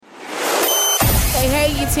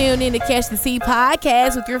Hey, you tuned in to Catch the Sea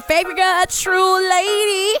podcast with your favorite girl, True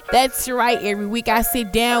Lady. That's right. Every week I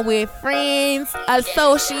sit down with friends,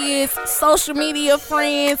 associates, social media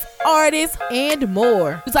friends, artists, and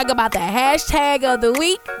more. We talk about the hashtag of the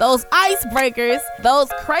week, those icebreakers, those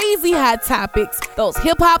crazy hot topics, those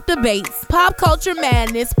hip-hop debates, pop culture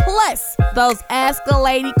madness, plus those Ask a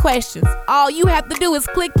Lady questions. All you have to do is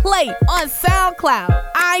click play on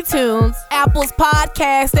SoundCloud, iTunes, Apple's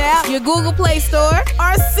podcast app, your Google Play Store,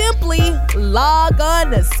 or simply log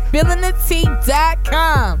on to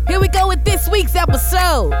spillingthetea.com. Here we go with this week's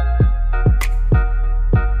episode.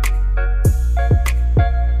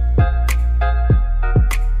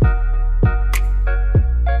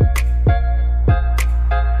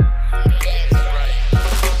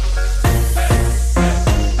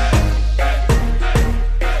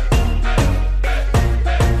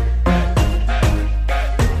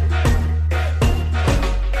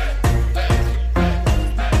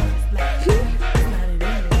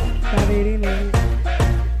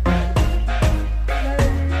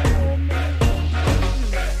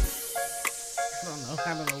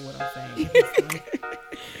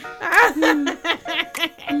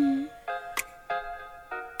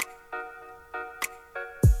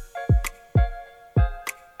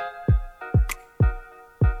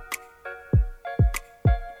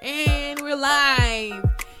 And we're live.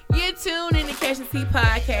 You're tuned in to Catch the Sea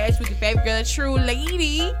podcast with your favorite girl, True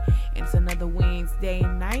Lady. And it's another Wednesday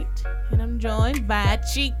night. And I'm joined by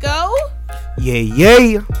Chico.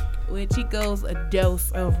 Yeah. With Chico's A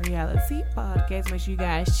Dose of Reality podcast. Make sure you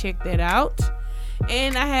guys check that out.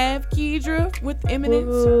 And I have Kedra with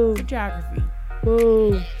Eminence Photography.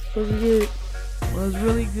 Whoa, was it good? Was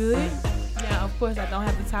really good. Now, of course, I don't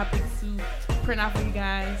have the topics to print out for you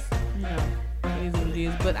guys. You know, it is what it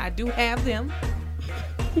is. But I do have them.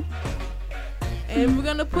 And we're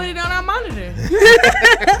going to put it on our monitor.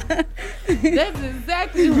 That's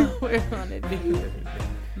exactly what we're going to do.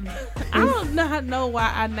 I don't know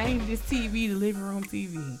why I named this TV the living room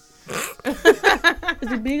TV.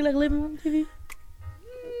 Is it big like a living room TV?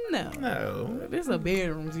 No. This is a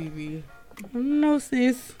bedroom TV. No,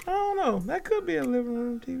 sis. I don't know. That could be a living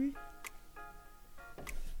room TV.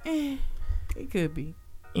 It could be.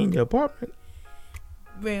 In your apartment.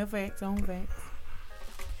 Real facts on facts.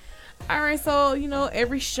 Alright, so,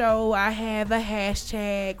 every show I have a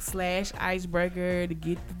hashtag / icebreaker to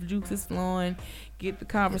get the juices flowing, get the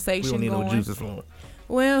conversation going. We don't need no juices flowing.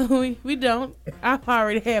 Well, we don't. I've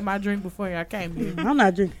already had my drink before y'all came here. I'm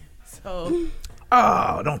not drinking. So.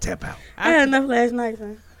 Oh, don't tap out. I had enough last night,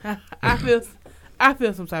 son. I feel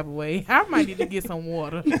some type of way. I might need to get some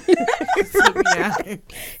water.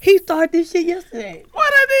 He started this shit yesterday.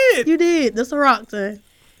 What I did? You did. That's a rock, son.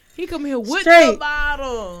 He come here with straight. The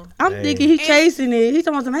bottle. I'm thinking he chasing it. He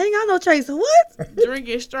talking about, I ain't got no chaser. What? Drink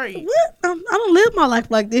it straight. What? I don't live my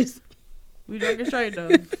life like this. We drink it straight, though.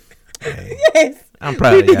 Hey, yes. I'm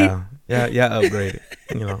proud of y'all. Y'all upgraded,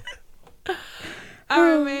 All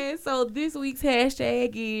right, man. So this week's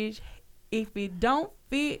hashtag is if it don't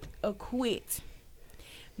fit or quit.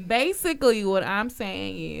 Basically, what I'm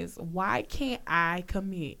saying is, why can't I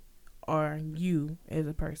commit, or you as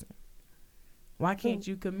a person? Why can't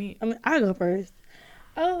you commit? I mean, I go first.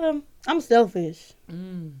 I'm selfish.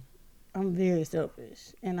 I'm very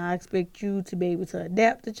selfish, and I expect you to be able to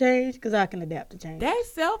adapt to change because I can adapt to change.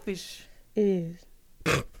 That's selfish. It is.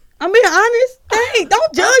 I'm being honest. Dang,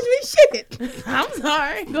 don't judge me, shit. I'm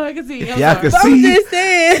sorry. Go ahead, continue. Y'all can I'm see just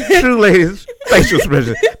saying. True Lady's facial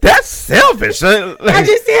expression. That's selfish. I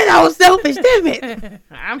just said I was selfish. Damn it.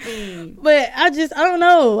 I mean, but I don't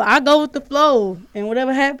know. I go with the flow, and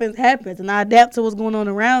whatever happens, happens, and I adapt to what's going on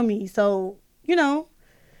around me. So,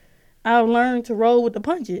 I've learned to roll with the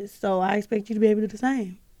punches. So I expect you to be able to do the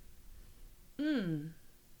same.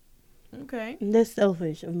 Okay. And that's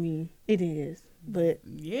selfish of me. It is. But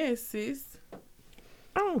yes, sis.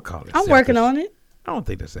 I don't call it I'm selfish. working on it. I don't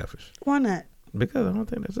think that's selfish. Why not? Because I don't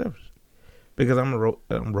think that's selfish. Because I'm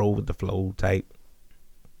roll with the flow type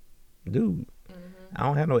dude. I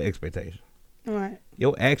don't have no expectations. All right.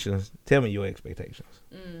 Your actions tell me your expectations.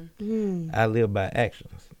 I live by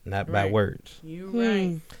actions, not by words. You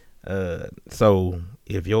right. So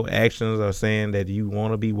if your actions are saying that you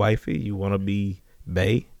want to be wifey, you want to be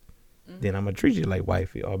bae, then I'm gonna treat you like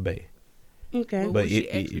wifey or bae. Okay. But will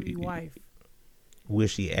she actually be wife? Will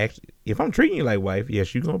she actually? If I'm treating you like wife,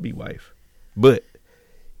 yes, you're gonna be wife. But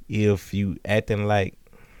if you acting like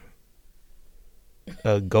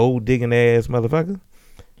a gold digging ass motherfucker,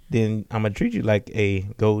 then I'm gonna treat you like a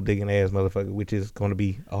gold digging ass motherfucker, which is gonna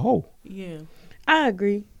be a hoe. Yeah. I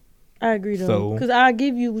agree though. Because I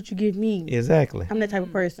give you what you give me. Exactly. I'm that type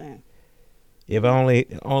of person. If I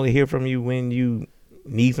only hear from you when you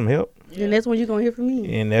need some help, then that's when you're gonna hear from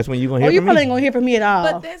me. and that's when you're gonna hear you from probably me. ain't gonna hear from me at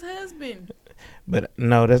all. But that's husband. But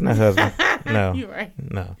no, that's not husband. No, You're right.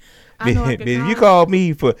 no. I know I But could if call you him. call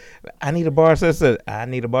me for, I need a bar, sister. I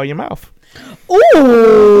need to bar your mouth.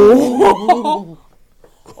 Ooh.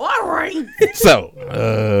 All right.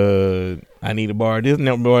 So, I need to borrow this,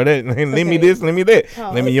 never borrow that. Let me this, let me that.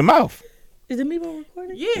 Pause. Let me your mouth. Is it me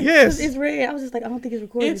recording? Yeah. Yes. It's red. I was just like, I don't think it's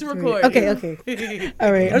recording. It's red. recorded. Okay.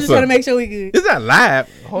 All right. I'm just So- trying to make sure we good. It's not live.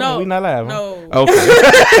 Hold No. on, we not live. Huh? No.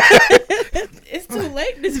 Okay. It's too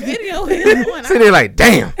late. This video is going So out. they're like,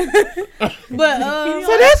 damn. But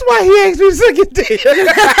So that's why he asked me to suck your dick.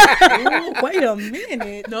 ooh, wait a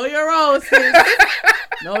minute. Know your role, sis.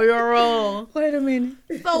 Know your role. Wait a minute.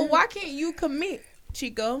 So why can't you commit,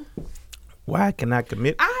 Chico? Why can I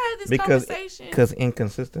commit? I had this Because conversation.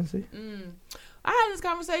 inconsistency. I had this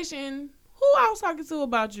conversation. Who I was talking to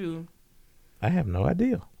about you? I have no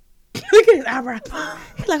idea. Look at his eyebrows.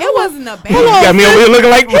 He's like, It wasn't a You bad. got me over here looking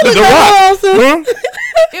like the Rock. Huh?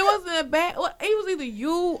 It wasn't a bad. Well, it was either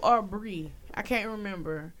you or Bree. I can't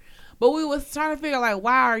remember. But we was trying to figure out, like,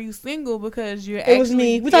 why are you single? Because you're It was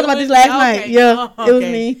me. We talked about this last night. Yeah, it was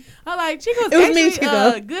me. I'm like, Chico's It was me, actually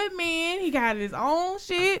Chico. a good man. He got his own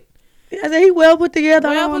shit. I said he well put together.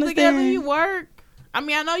 I Well don't put together. He understand. work. I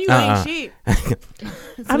mean, I know you Uh-uh. ain't shit.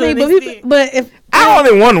 I mean, but if I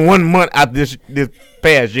only won 1 month out this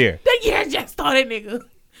past year. The year just started, nigga.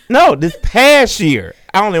 No, this past year.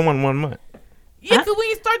 I only won 1 month. Yeah, because we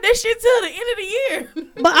ain't start that shit till the end of the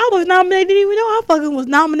year. but I was nominated, didn't even know I fucking was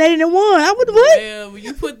nominated and won. I was what? Well, when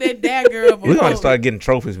you put that dagger up We're on going to start getting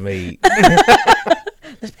trophies made.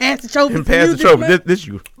 Let's pass the trophy. And for pass the music, trophy. man. This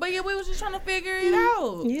you. But yeah, we was just trying to figure it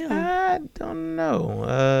out. Yeah. I don't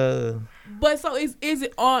know. But so is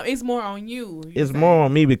it on? It's more on you. you're It's saying. more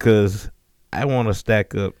on me because I want to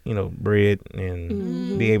stack up, bread and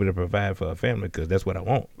Mm-hmm. be able to provide for a family because that's what I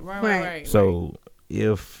want. Right. So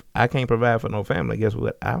if I can't provide for no family, guess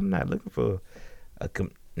what? I'm not looking for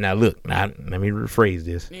now look, let me rephrase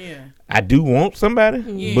this. Yeah. I do want somebody,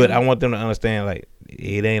 Yeah. but I want them to understand like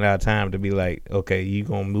it ain't our time to be like, okay, you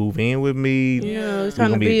gonna move in with me. Yeah, it's We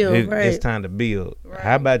time to gonna be- build, right? It's time to build. Right.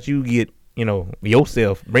 How about you get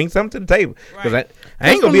yourself, bring something to the table because Right.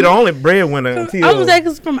 I ain't gonna be the only breadwinner until I was like,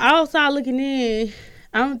 cause from outside looking in,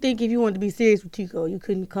 I don't think if you wanted to be serious with Chico, you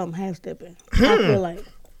couldn't come half stepping. I feel like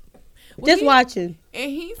just watching.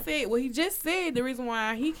 And he said, he just said the reason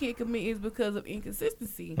why he can't commit is because of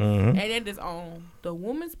inconsistency, Mhm. and that is on the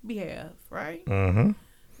woman's behalf, right? Mhm.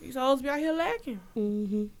 You supposed to be out here lacking.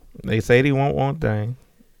 Mm-hmm. They say they want one thing,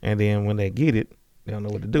 and then when they get it, they don't know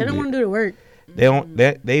what to do. They don't with want it. to do the work. They don't.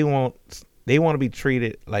 They want to be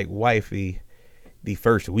treated like wifey the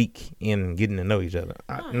first week in getting to know each other.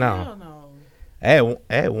 Oh, No, hell no. I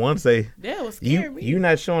had one say That was scary. you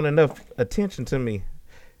not showing enough attention to me.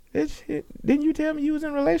 Didn't you tell me you was in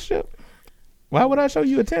a relationship? Why would I show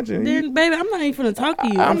you attention? Then, baby, I'm not even finna talk to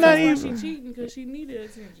you. I'm That's not why even. she cheating because she needed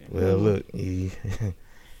attention. Well, look, you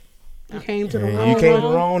You came to the wrong. you came to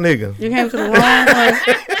the wrong nigga. You came to the wrong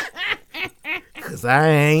place. Cause I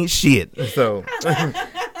ain't shit. So, and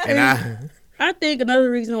I think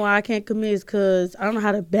another reason why I can't commit is because I don't know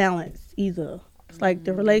how to balance either. It's like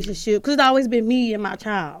the relationship, because it's always been me and my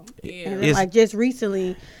child. Yeah. And then, like just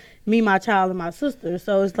recently, me, my child, and my sister.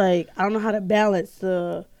 So it's like I don't know how to balance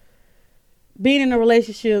being in a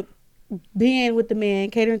relationship, being with the man,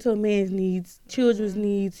 catering to a man's needs, children's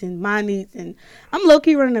needs, and my needs. And I'm low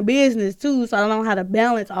key running a business too, so I don't know how to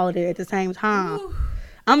balance all that at the same time. Ooh.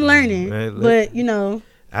 I'm learning, but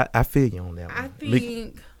I feel you on that one. I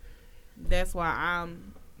think that's why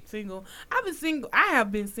I'm single. I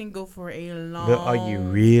have been single for a long But are you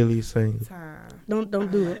really single? time. don't do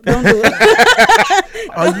it. Don't do it.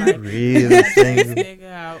 Are you really single?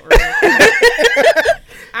 Nigga out early.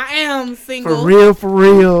 I am single. For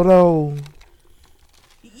real though.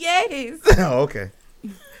 Yes. Oh, okay.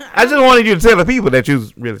 I just wanted you to tell the people that you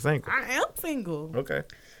was really single. I am single. Okay.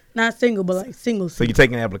 Not single, but like single. So you're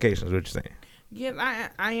taking applications, what you're saying? Yes,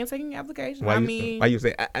 I am taking applications. Why I you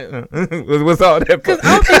say what's all that for? I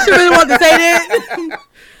don't think she really wanted to say that.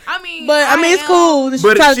 I mean, But I mean, it's cool. that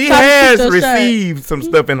But try- she try to has shoot your shot. received some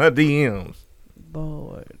stuff in her DMs.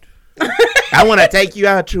 Bored. I want to take you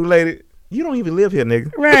out, true lady. You don't even live here,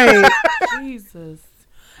 nigga. Right. Jesus.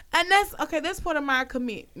 And that's okay. That's part of my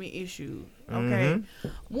commitment issue. Okay.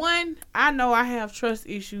 One, I know I have trust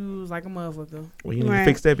issues like a motherfucker. Well, you need Right. to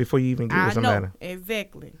fix that before you even get I with somebody. know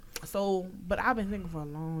exactly. So, but I've been single for a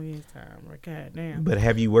long ass time. Right? God damn. But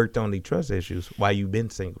have you worked on the trust issues while you've been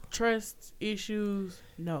single? Trust issues,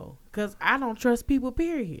 no, because I don't trust people.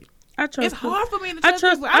 Period. I trust. It's hard for me to I trust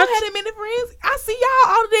trust- people. I don't have that many friends. I see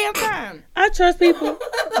y'all all the damn time. I trust people.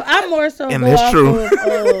 I'm more so. And go that's off true.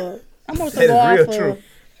 Of, I'm more so That go is off real of true.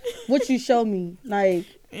 what you show me. Like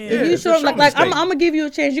if Yeah, you it's a show show like I'm mistake. gonna give you a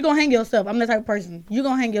chance. You gonna hang yourself. I'm that type of person. You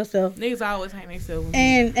gonna hang yourself, Niggas always hang themselves.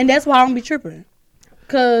 and that's why I don't be tripping.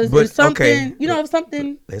 Cause But, it's something, okay, you know, if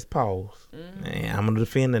something. Let's pause. Man, I'm gonna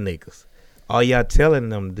defend the niggas. Are y'all telling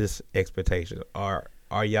them this expectation, or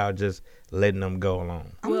are y'all just letting them go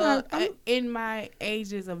along? Well, in my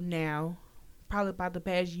ages of now, probably about the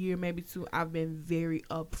past year, maybe two, I've been very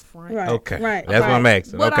upfront. Right. Okay, Right. that's what I'm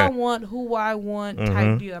asking. What Okay, I want, who I want,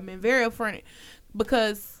 type deal. I've been very upfront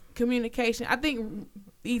because communication. I think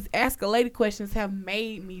these escalated questions have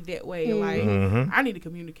made me that way. Like I need to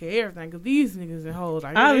communicate everything because these niggas and hoes.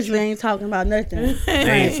 Like, Obviously, ain't talking about nothing. they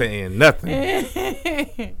ain't saying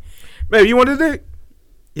nothing. Baby, you want this dick?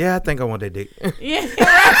 Yeah, I think I want that dick. Yeah.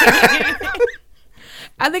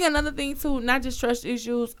 I think another thing too, not just trust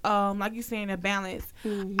issues, like you saying, a balance.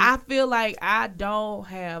 I feel like I don't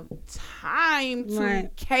have time to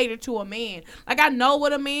cater to a man. Like I know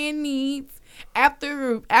what a man needs.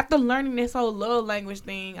 After learning this whole love language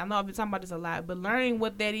thing, I know I've been talking about this a lot, but learning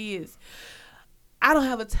what that is, I don't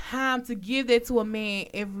have a time to give that to a man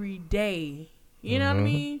every day. You know what I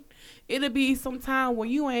mean? It'll be some time where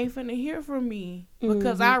you ain't finna hear from me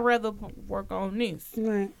because I'd rather work on this.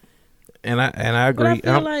 Right. And I agree.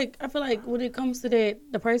 But I feel like when it comes to that,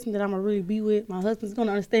 the person that I'm gonna really be with, my husband's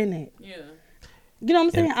gonna understand that. Yeah. You know what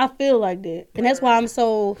I'm saying? I feel like that, and that's why I'm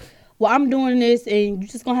so. Well, I'm doing this, and you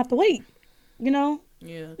just gonna have to wait. You know?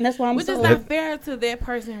 Yeah. And that's why I'm Which so. is not fair to that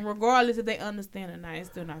person, regardless if they understand or not. It's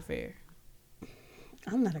still not fair.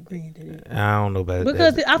 I'm not agreeing to that. I don't know about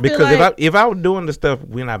Because that. I feel because like- if I was doing the stuff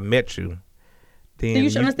when I met you, then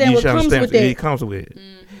you should understand what comes with that. It comes with it,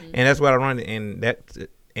 and that's what I run. And that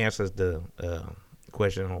answers the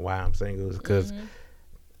question on why I'm single is because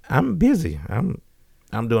I'm busy.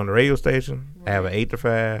 I'm doing the radio station. Right. I have an 8 to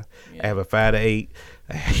 5. Yeah. I have a 5 to 8.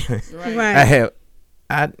 Right.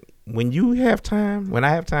 When you have time, when I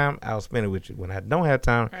have time, I'll spend it with you. When I don't have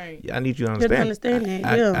time, I need you to understand.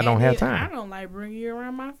 I don't have time. I don't like bringing you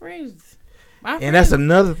around my friends. And that's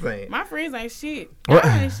another thing. My friends ain't shit.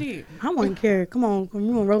 I ain't shit. I wouldn't care. Come on,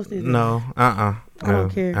 you gonna roast this? No, I don't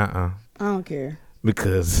care. I don't care.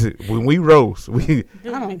 Because when we roast, I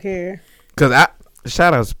don't care. Because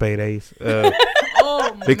shout out Spade Ace.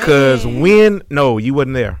 Because when you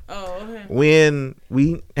wasn't there. Oh, okay. When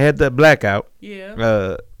we had the blackout,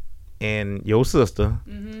 yeah. And your sister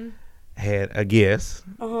had a guest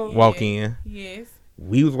walk in. Yes.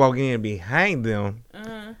 We was walking in behind them.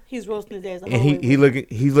 He's roasting his ass. And he's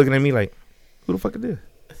looking at me like, who the fuck is this?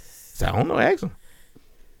 So I don't know. Ask him.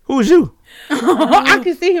 Who is you? I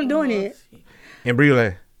can see him doing it. And Bree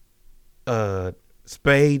like,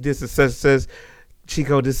 Spade, this is such.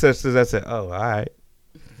 Chico, this such. I said, oh, all right.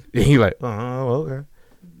 And he like, oh, okay.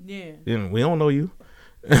 Yeah. And we don't know you.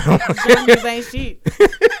 Niggas ain't shit.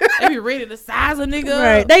 They be ready to size a nigga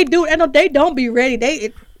right. up. They do. And they don't be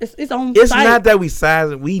ready. It's on It's site. not that we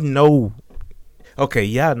size it. We know. Okay,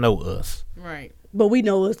 y'all know us. Right. But we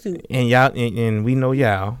know us too. And y'all and we know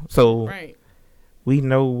y'all. So right. We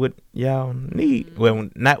know what y'all need. Well,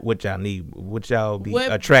 not what y'all need, but what y'all be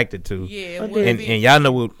attracted to. Yeah. And y'all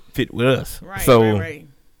know what fit with us. Right. So right.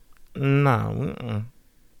 No.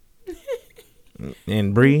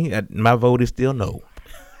 And Bree, my vote is still no.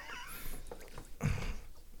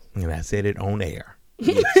 And I said it on air.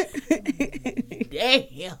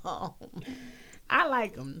 Damn. I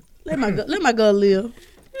like them. Let my girl live.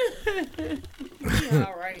 Yeah,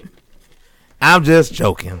 all right. I'm just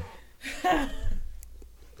joking.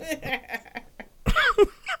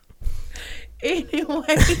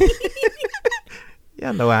 Anyway.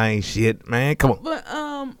 Y'all know I ain't shit, man. Come on. But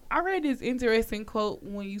I read this interesting quote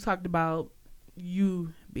when you talked about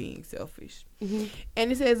you being selfish. Mm-hmm.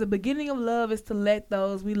 And it says the beginning of love is to let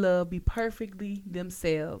those we love be perfectly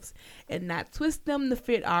themselves and not twist them to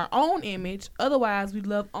fit our own image. Otherwise, we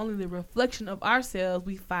love only the reflection of ourselves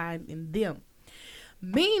we find in them.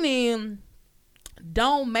 Meaning,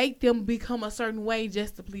 don't make them become a certain way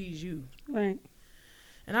just to please you. Right.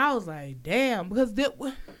 And I was like, damn, because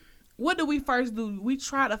what do we first do? We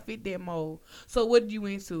try to fit that mold. So what you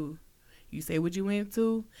into? You say what you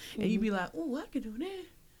into, and you be like, oh, I can do that.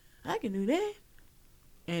 I can do that.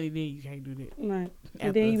 And then you can't do that. Right.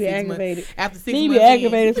 And then you be aggravated. After 6 months. Then you be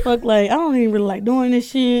aggravated as fuck. Like, I don't even really like doing this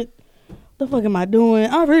shit. What the fuck am I doing?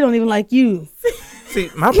 I really don't even like you. See,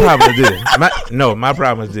 my problem is this. My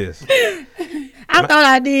problem is this. I thought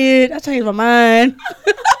I did. I changed my mind.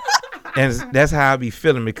 And that's how I be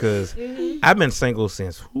feeling because I've been single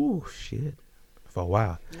since, for a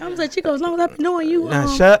while. I was like, Chico, as long as I've been knowing you. Now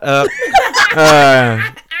shut up.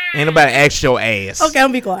 Ain't nobody ask your ass. Okay, I'm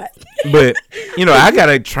gonna be quiet. But I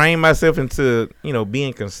gotta train myself into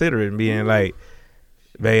being considerate and being like,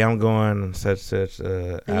 babe, I'm going such.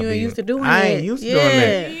 And you ain't used to doing that. I ain't used to doing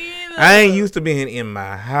that. I ain't used to being in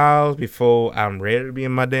my house before I'm ready to be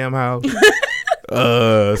in my damn house.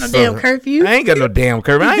 Damn curfew. I ain't got no damn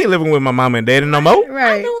curfew. I ain't living with my mom and daddy no more.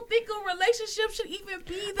 Right. I don't think a relationship should even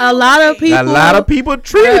be that A lot of people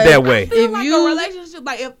treat it that way. I feel like a relationship,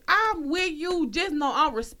 like if I'm with you, just know I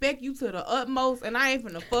respect you to the utmost, and I ain't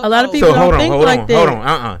finna fuck. A lot of people So don't think like that. hold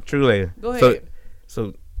on. True lady. Go ahead.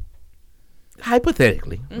 So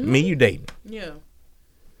hypothetically, me you dating. Yeah.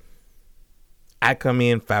 I come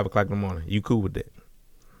in 5 o'clock in the morning. You cool with that?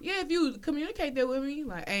 Yeah, if you communicate that with me,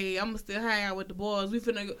 like, hey, I'm gonna still hang out with the boys. We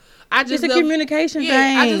finna go. It's a communication thing.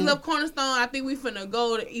 I just left Cornerstone. I think we finna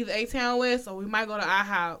go to either A-Town West or we might go to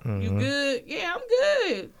IHOP. Mm-hmm. You good? Yeah, I'm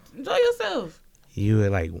good. Enjoy yourself. You are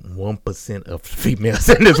like 1% of females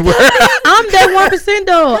in this world. I'm that 1%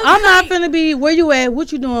 though. I'm not finna be where you at,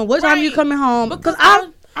 what you doing, what time you coming home. Because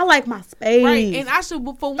I like my space. Right, and I should,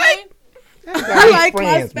 for one. I like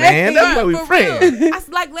friends, my man. space. That's why we friends.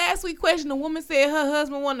 I like last week question. A woman said her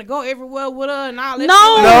husband wanted to go everywhere with her, and all that.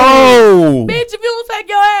 No, bitch, if you don't take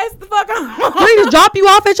your ass the fuck on, Please drop you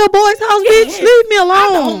off at your boy's house, bitch. Leave me alone. I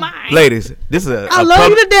don't mind. Ladies, this is I love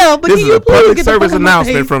you to death, but this is a public service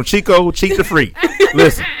announcement from Chico Cheat the Freak.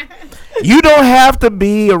 Listen, you don't have to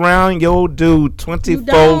be around your dude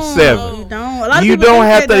 24/7. You don't. You don't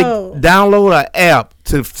have to download an app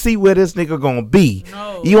to see where this nigga gonna be.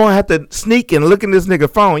 No. You don't have to sneak and look in this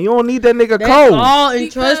nigga phone. You don't need that nigga That's code. all in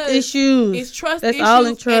trust issues. It's trust That's issues all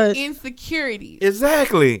in trust. and insecurities.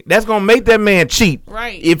 Exactly. That's gonna make that man cheat.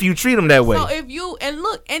 Right. If you treat him that way. So if you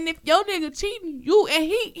if your nigga cheating you and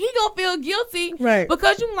he gonna feel guilty, right?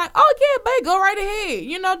 Because you like, oh yeah, babe, go right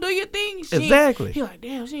ahead. Do your thing. Exactly. He like,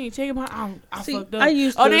 damn, she ain't taking my. I fucked up. I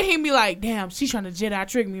used to. Then he be like, damn, she trying to Jedi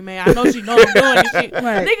trick me, man. I know she know I'm doing this shit.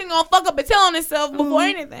 Right. Nigga gonna fuck up and tell on himself before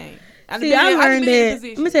anything. I learned that.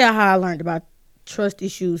 Let me tell you how I learned about trust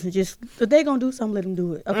issues and just if they gonna do something, let them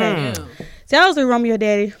do it. Okay. See, I was with Romeo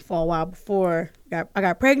Daddy for a while before I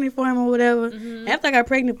got pregnant for him or whatever. Mm-hmm. After I got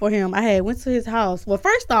pregnant for him, I had went to his house. Well,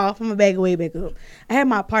 first off, I'm gonna back way back up. I had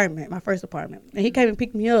my apartment, my first apartment, and he came and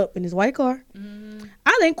picked me up in his white car. Mm-hmm.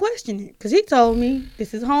 I didn't question it because he told me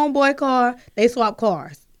this is homeboy car. They swap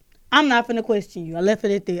cars. I'm not finna question you. I left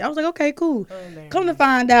it at that. I was like, okay, cool. Come to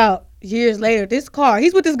find out, years later, this car,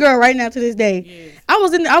 he's with this girl right now to this day. Yes.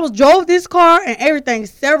 I was drove this car and everything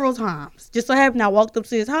several times. Just so happened I walked up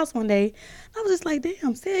to his house one day. I was just like,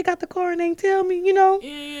 damn, Sid got the car and they ain't tell me, Yeah.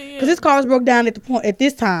 Because his car was broke down at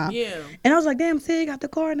this time. Yeah. And I was like, damn, Sid got the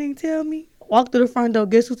car and they ain't tell me. Walked through the front door.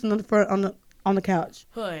 Guess who's on the front on the couch?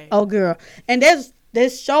 Hey. Oh, girl. And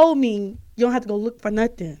that showed me you don't have to go look for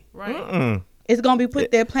nothing. Right. Mm-mm. It's going to be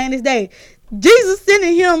put there plain as day. Jesus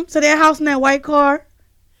sending him to that house in that white car,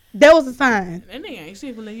 that was a sign. That nigga ain't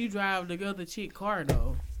shit for letting you drive the other chick car,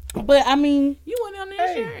 though. But, I mean... You went on the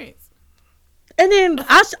insurance. And then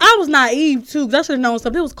I was naive, too, because I should have known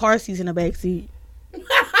something. There was car seats in the back seat.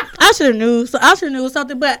 I should have knew. So I should have knew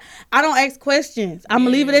something, but I don't ask questions. I'm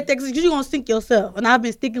going to leave it at that because you're going to sink yourself. And I've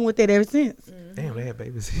been sticking with that ever since. Damn, they had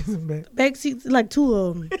baby seats in the back. Back seats, like 2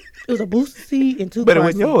 of them. It was a booster seat and 2 But it car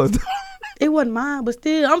wasn't seats. yours. It wasn't mine, but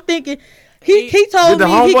still, I'm thinking, he told Did the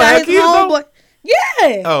me he homeboy got have his kids, though? homeboy.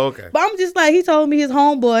 Yeah. Oh, okay. But I'm just like, he told me his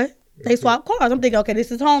homeboy, they swap cars. I'm thinking, okay, this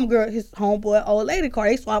is his homeboy, old lady car.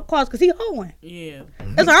 They swap cars because he hoeing. Yeah.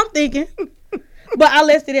 That's what I'm thinking. But I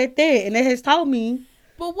left it at that, and they has told me.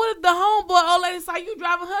 But what if the homeboy old lady saw you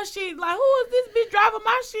driving her shit? Like, who is this bitch driving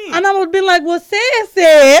my shit? And I would have been like, well, said.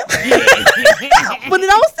 But it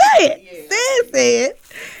don't say it. Said.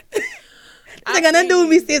 I got nothing to do with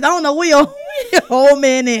me, sis. I don't know where your old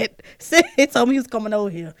man at. Said told me he was coming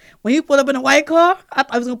over here. When he pulled up in the white car, I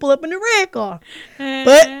thought he was going to pull up in the red car.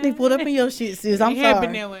 But he pulled up in your shit, sis. I'm sorry.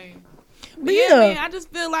 Happened that way. But yeah, man, I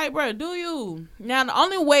just feel like, bro, do you? Now, the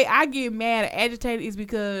only way I get mad or agitated is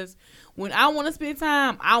because when I want to spend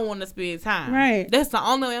time, I want to spend time. Right. That's the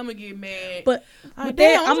only way I'm going to get mad. But like,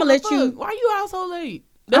 damn, I'm going to let you. Why you out so late?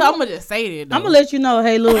 I'm going to just say that, though. I'm going to let you know,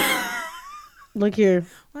 hey, look. Look here.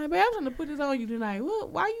 Like, babe, I'm trying to put this on you tonight. What?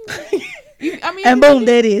 Why you? And boom,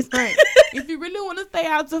 that is. Right. If you really want to stay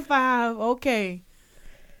out till 5, okay.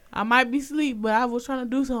 I might be asleep, but I was trying to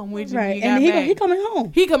do something with you. Right. And he coming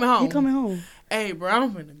home. He coming home. He coming home. Hey, bro,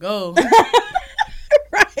 I'm finna go.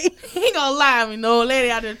 Right. He gonna lie me, no lady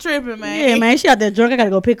out there tripping, man. Yeah, man, she out there drunk. I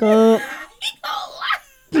gotta go pick her up. He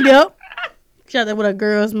gonna lie. Yep. She out there with her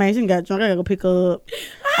girls, man. She got drunk. I gotta go pick her up.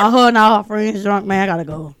 All her and all her friends drunk, man. I gotta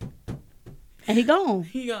go. And he gone.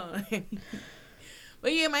 He gone.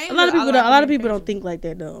 But yeah, man. A lot of people don't think like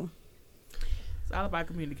that though. It's all about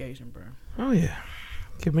communication, bro. Oh yeah.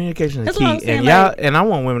 Communication is That's key. what I'm saying, And y'all, like- and I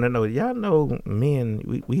want women to know, y'all know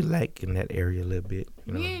men, we lack in that area a little bit.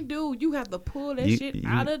 You know? Men do. You have to pull that You- shit you-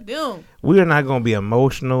 out of them. We're not gonna be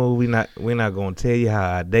emotional. We're not gonna tell you how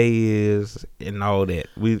our day is and all that.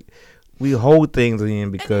 We hold things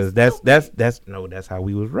in because that's how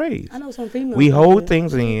we was raised. I know some females. We like hold that.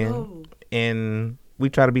 things in Oh. and we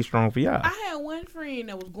try to be strong for y'all. I had one friend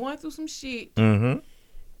that was going through some shit, Mm-hmm.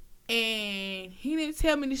 and he didn't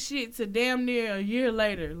tell me the shit till damn near a year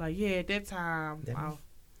later. Like, yeah, at that time, no.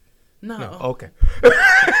 No, okay.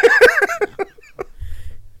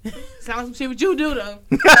 Sound like some shit what you do though.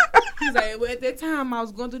 He's like, well, at that time I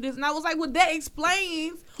was going through this, and I was like, well, that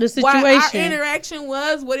explains The why our situation. interaction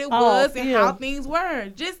was what it Oh, was and yeah. how things were.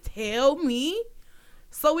 Just tell me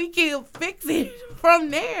so we can fix it from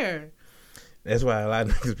there. That's why a lot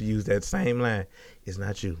of niggas use that same line. It's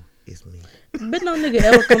not you, it's me. But no nigga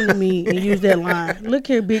ever come to me and use that line. Look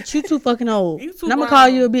here, bitch, you too fucking old. You too And I'm gonna grown. call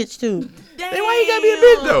you a bitch too. Damn. Then why you gotta be a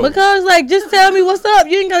bitch though? Because like, just tell me what's up.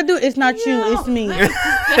 You ain't gotta do it. It's not you, it's me.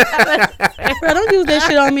 Bro, don't use that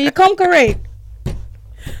shit on me. Come correct.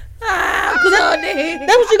 I'm so dead.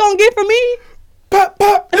 That's what you gonna get from me? Pop,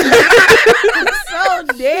 pop. I'm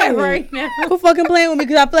so dead right now. Quit fucking playing with me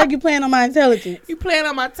because I feel like you playing on my intelligence. You playing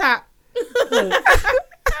on my top.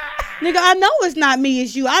 Nigga, I know it's not me,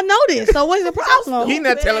 it's you. I know this. So what's the problem? He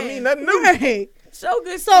not telling me nothing new. Right. So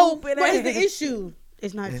good. So stupid what is the ass. issue?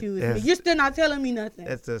 It's not you, it's me. That's- You're still not telling me nothing.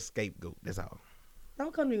 That's a scapegoat. That's all.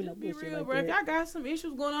 Don't come to me with no Be bullshit real, like bro. If that. y'all got some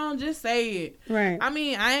issues going on, just say it. Right. I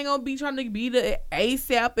mean, I ain't gonna be trying to be the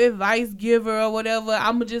ASAP advice giver or whatever.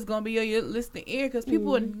 I'm just gonna be your listening ear because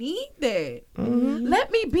people need that.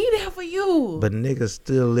 Let me be there for you. But niggas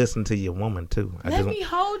still listen to your woman too. Let me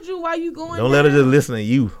hold you while you going. Don't let her down. just listen to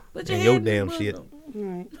you Put and hand your in the damn bosom. shit.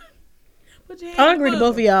 Right. Put your hand I in the agree to both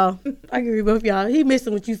of bosom. y'all. I agree with both of y'all. He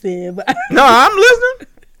missing what you said, but No, I'm listening.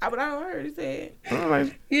 But I don't heard he said. I'm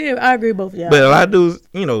like, yeah, I agree with both of y'all. but a lot of dudes,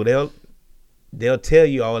 you know, they'll tell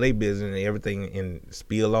you all their business and everything and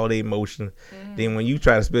spill all their emotions. Then when you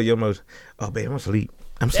try to spill your emotions, oh babe, I'm asleep.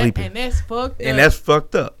 I'm sleeping. And that's fucked up. And that's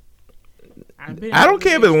fucked up. I've been I don't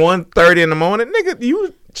care if it's 1:30 in the morning,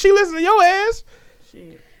 nigga. She listen to your ass.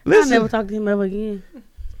 Shit. I'll never Listen. talk to him ever again.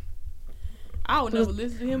 I would never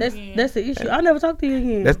listen to him again. That's the issue. I'll never talk to you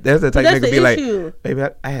again. That's the type That's nigga the be like, issue. baby,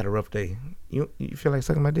 I had a rough day. You feel like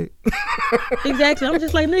sucking my dick? Exactly. I'm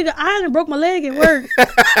just like, nigga, I done broke my leg at work.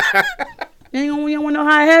 You don't want to know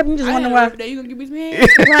how it happened. You just I wonder had why. every day. You gonna give me some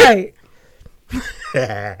hands? Right.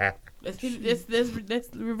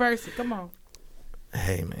 Let's reverse it. Come on.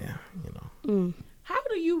 Hey man, you know. Mm. How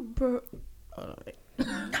do you?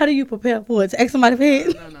 How do you prepare for it? To ask somebody for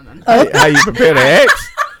it? No. How you prepare to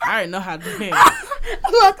ask? I already know how to do that.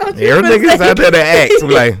 I thought you Every was nigga's saying- out there to ask. I'm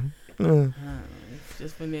like,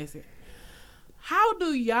 Just finesse it. How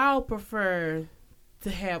do y'all prefer to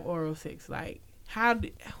have oral sex? Like, how do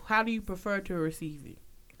you prefer to receive it?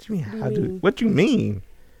 what you mean? What you mean?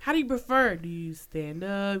 How do you prefer? Do you stand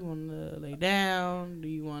up? You want to lay down? Do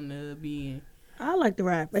you want to be I like to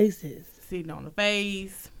ride faces. sitting on the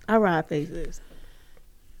face? I ride faces.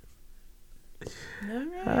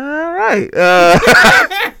 All right.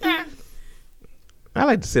 I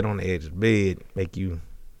like to sit on the edge of the bed, make you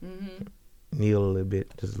kneel a little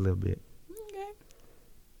bit, just a little bit. Okay.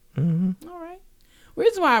 Mm-hmm. All right.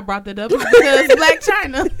 Reason why I brought that up is because Blac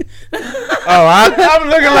Chyna. Oh, I'm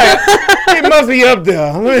looking like it must be up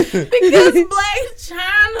there. Because Blac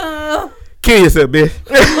Chyna. Kill yourself, bitch.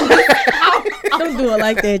 Don't do it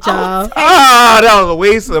like that, y'all. Oh, that was a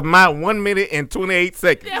waste of my 1 minute and 28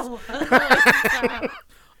 seconds. That was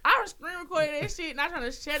I was screen recording that shit, not trying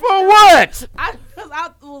to shut it For down. what? Because I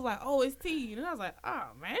was like, oh, it's T. And I was like, oh,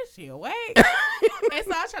 man, she awake. And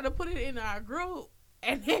so I tried to put it in our group.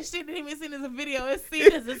 And that shit didn't even seen as a video. It's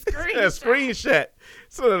seen as a screenshot. A screenshot.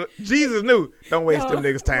 So Jesus knew. Don't waste them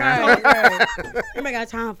niggas' time. Right. Everybody got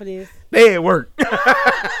time for this. They at work.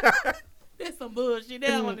 That's some bullshit.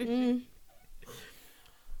 That one. Mm-hmm.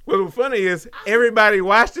 What's funny is everybody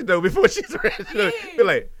watched it though before she started. Yeah. Be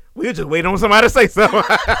like, we'll just wait on somebody to say something.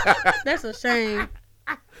 That's a shame.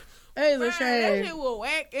 That is a That shame. shit was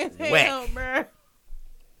whack as hell, Whack. bro.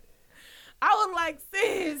 I was like,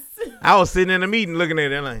 sis. I was sitting in a meeting looking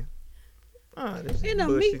at it like, oh, this You is know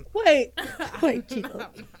me. bullshit. Wait, Chico.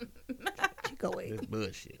 Chico, wait. This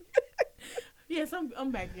bullshit. Yes,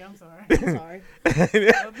 I'm back here. I'm sorry. I'm sorry.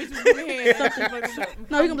 Bitches give me head.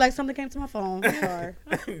 No, you can be like, something came to my phone. I'm sorry.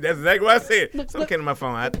 That's exactly what I said. Look, Something came to my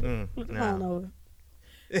phone. Look the phone No.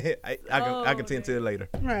 over. I can tend to it later.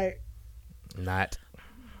 Right. Not.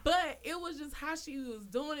 But it was just how she was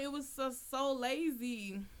doing it. It was so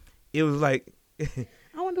lazy. It was like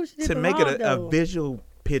I wonder what she did to for make Rob, it a visual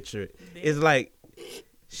picture. It's like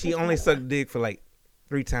she only sucked dick for like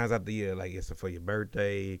 3 times out the year. Like it's for your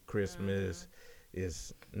birthday, Christmas,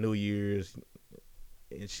 it's New Year's,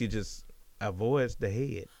 and she just avoids the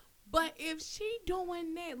head. But if she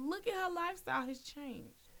doing that, look at her lifestyle has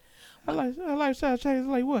changed. Her lifestyle changed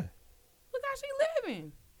like what? Look how she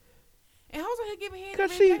living. And how's her giving head?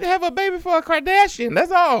 Because she have a baby for a Kardashian.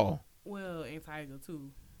 That's all. Well, and Tiger too.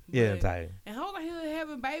 Yeah, Tiger. And how's her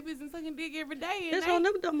having babies and sucking dick every day? And That's on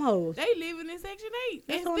them dumb hoes. They living in Section 8.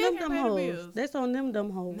 That's and on still them dumb can't pay the hoes. bills. That's on them dumb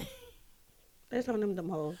hoes. That's on them dumb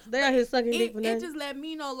hoes. They out here sucking dick for nothing. It just let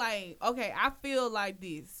me know, like, okay, I feel like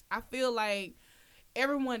this. I feel like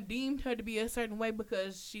everyone deemed her to be a certain way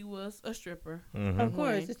because she was a stripper. Mm-hmm. Of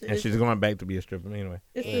course. And she's going back to be a stripper anyway.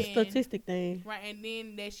 It's a statistic thing. Right, and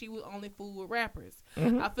then that she would only fool with rappers.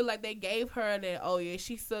 Mm-hmm. I feel like they gave her that, oh, yeah,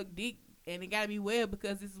 she sucked dick, and it got to be well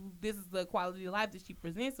because this is the quality of life that she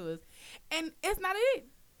presents to us. And it's not it.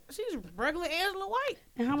 She's regular Angela White.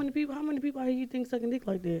 And how many people out here you think sucking dick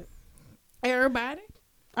like that? Everybody.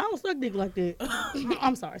 I don't suck dick like that.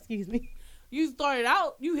 I'm sorry, excuse me. You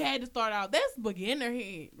had to start out. That's beginner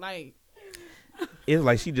head. Like, it's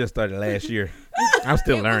like she just started last year. I'm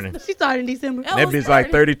still learning. She started in December. That bitch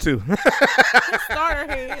like 32.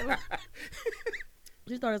 Starter head.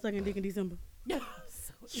 She started sucking dick in December. That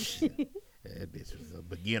bitch was a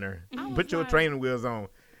beginner. Put your training wheels on.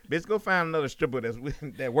 Bitch, go find another stripper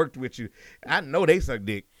that worked with you. I know they suck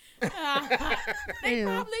dick. They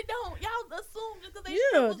probably don't. Y'all assume just because they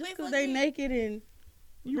just because they naked and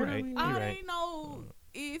you right. All they know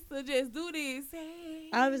is to just do this. Hey.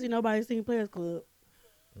 Obviously nobody's seen Players Club.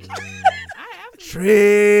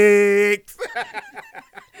 Tricks.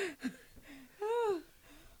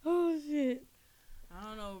 Oh shit. I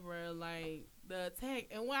don't know, bro. Like the attack,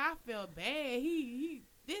 and when I felt bad,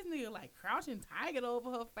 this nigga like crouching tiger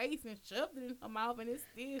over her face and shoved it in her mouth, and it's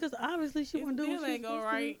still because obviously she wasn't doing what she was supposed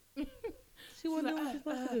right. to do. She wasn't doing what she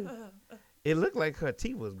was supposed to do. It looked like her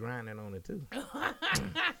teeth was grinding on it too.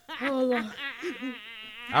 Oh Lord.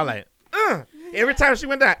 I like every time she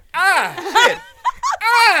went down.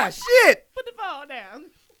 Shit. Put the phone down.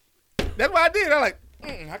 That's what I did. I like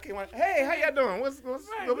I can't watch. Hey, how y'all doing?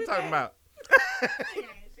 What we talking about?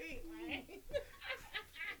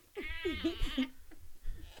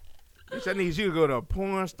 Bitch, I need you to go to a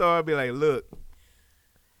porn star and be like, look,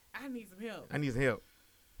 I need some help.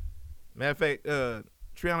 Matter of fact,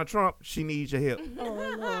 Triana Trump, she needs your help. Oh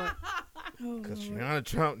Lord. Because Triana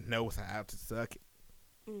Trump knows how to suck it.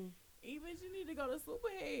 Even you need to go to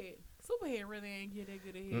Superhead. Superhead really ain't get that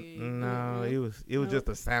good a head. No, it was just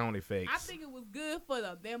a sound effect. I think it was good for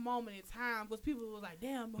that moment in time because people was like,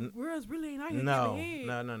 damn, my girls really ain't out here getting head.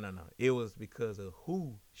 No. It was because of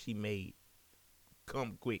who she made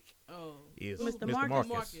come quick. Oh. Is Mr.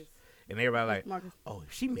 Marcus. And everybody like, oh,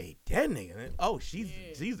 she made that nigga. Oh, she's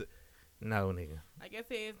a... No, nigga. Like I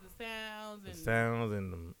said, it's the sounds and... The sounds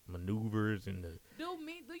and the maneuvers and the... Do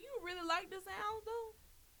you really like the sounds, though?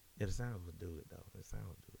 Yeah, the sounds would do it, though. The sounds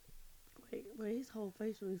would do it. Wait, his whole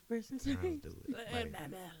facial expression Sounds changed. do it.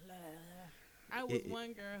 I was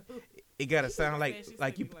one girl who... It gotta sound like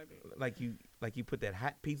you put that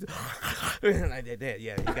hot pizza like that.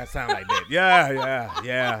 Yeah, you gotta sound like that.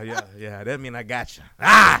 Yeah. That mean I got you.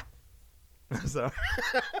 Ah. Sorry.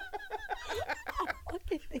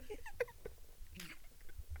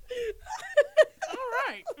 All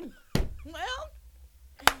right. Well,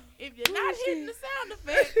 if you're not hitting the sound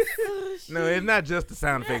effects. No, it's not just the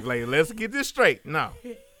sound effect, lady. Let's get this straight. No.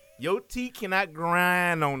 Your teeth cannot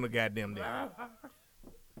grind on the goddamn thing.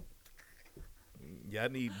 Y'all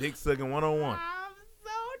need dick sucking 101. I'm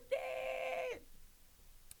so dead.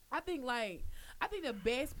 I think the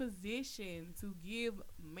best position to give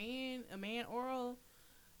a man oral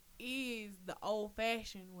is the old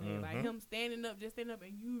fashioned way. Mm-hmm. Like him standing up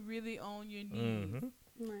and you really on your knees. Mm-hmm.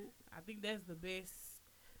 Right. I think that's the best.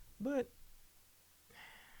 But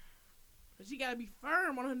she gotta be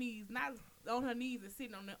firm on her knees, not on her knees and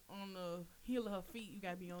sitting on the heel of her feet. You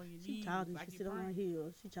gotta be on your knees. Childish. Like She sit on her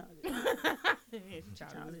heels. She childish. She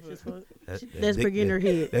childish. That's beginner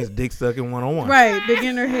head. That's dick sucking 101. Right,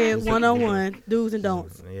 beginner head 101. Do's and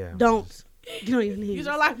don'ts. Yeah. Don'ts. Get on your knees. Get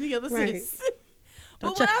your life together, Right. sis.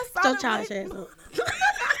 Don't But when I saw childish them, ass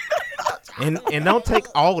up. And don't take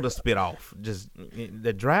all the spit off. Just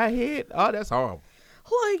the dry head. Oh, that's horrible.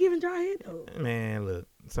 Who are you giving dry head though? Man, look.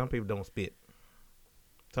 Some people don't spit.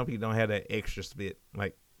 Some people don't have that extra spit.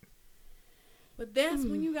 Like. But that's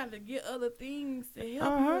when you got to get other things to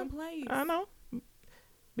help you in place. I know.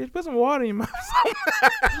 Bitch, put some water in your mouth.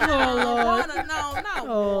 Oh, Lord. Water, no.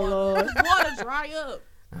 Oh, Lord. Water dry up.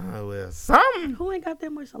 Oh, well, something. Who ain't got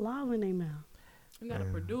that much saliva in their mouth? You gotta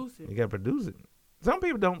produce it. You gotta produce it. Some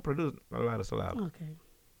people don't produce a lot of saliva. Okay.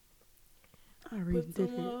 I really Put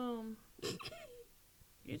did some, it.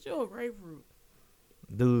 get you a grapefruit.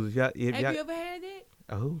 Dudes, Have you ever had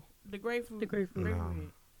that? who? The grapefruit. The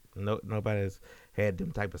grapefruit. No, nobody's had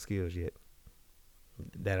them type of skills yet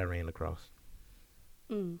that I ran across.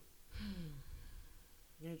 Mm.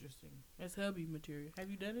 Interesting. That's hubby material. Have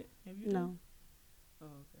you done it? Have you? No. Done it? Oh,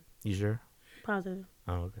 okay. You sure? Positive.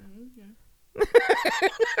 Oh, okay.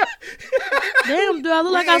 Damn, do I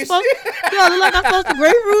look like I'm supposed to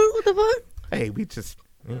grapefruit? What the fuck? Hey, we just,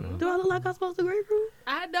 you know. Do I look like I'm supposed to grapefruit?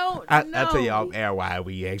 I don't I'll know. tell you off air why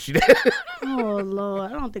we asked you that. Oh,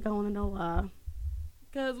 Lord. I don't think I want to know why.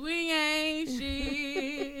 Cause we ain't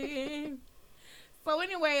shit. So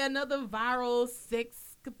anyway, another viral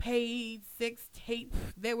sexcapade, sex tape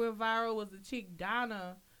that went viral was the chick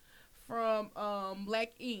Donna from Blac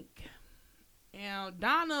Ink. And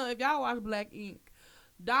Donna, if y'all watch Blac Ink,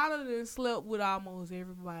 Donna done slept with almost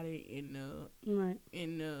everybody in the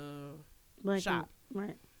Black shop.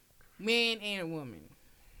 Right. Man and woman.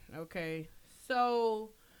 Okay.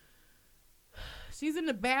 So she's in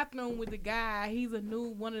the bathroom with the guy. He's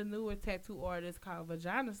one of the newer tattoo artists called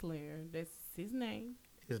Vagina Slayer. That's his name.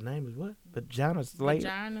 His name is what? Vagina Slayer.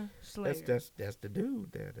 Vagina Slayer. That's the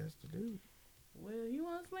dude there. That's the dude. Well, he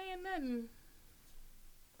wasn't slaying nothing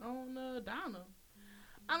on Donna.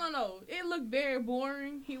 I don't know. It looked very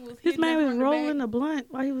boring. He was. This man was rolling the a blunt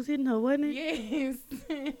while he was hitting her, wasn't it? Yes.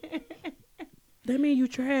 That mean you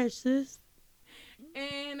trash, sis.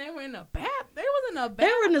 And they were in the bath. They was in the bathroom. They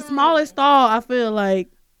were in the smallest stall, I feel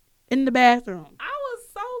like, in the bathroom. I was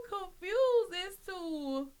so confused as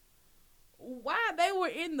to why they were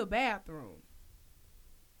in the bathroom.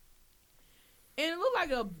 And it looked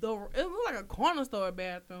like a corner store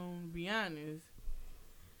bathroom, to be honest.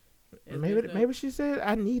 Maybe she said,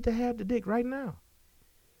 I need to have the dick right now.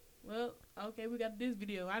 Well, okay, we got this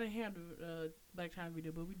video. I didn't have the Blac Chyna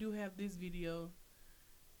video, but we do have this video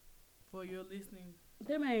for your listening.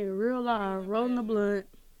 That man real live rolling the blunt.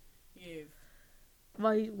 Yes.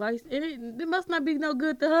 It must not be no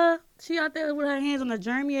good to her. She out there with her hands on a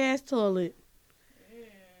germy ass toilet,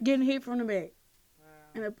 getting hit from the back.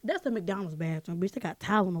 Wow. And that's the McDonald's bathroom, bitch. They got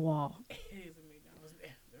tile on the wall. It is a McDonald's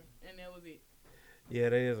bathroom, and that was it. Yeah,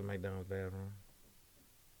 that is a McDonald's bathroom.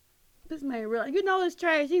 This man real, you know it's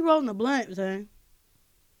trash. He rolling a blunt, son.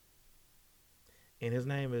 And his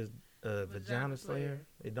name is Vagina Slayer.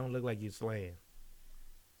 It don't look like you slaying.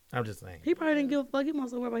 I'm just saying. He probably didn't give a fuck. He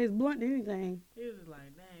must have worried about his blunt than anything. He was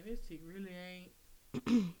like, dang, this chick really ain't.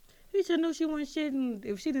 He should knew she wasn't shitting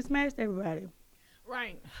if she done smashed everybody.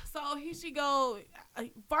 Right. So here she go.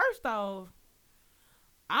 First off,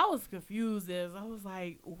 I was confused as I was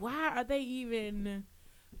like, why are they even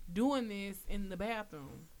doing this in the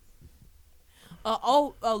bathroom? A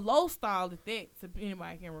low style at that, so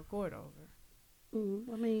anybody can record over.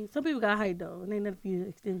 I mean, some people got height though, and ain't nothing for you to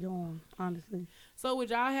extend your arm, honestly. So would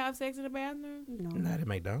y'all have sex in the bathroom? No. Not at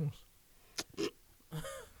McDonald's.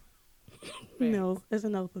 No, that's a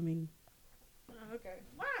no for me. Okay.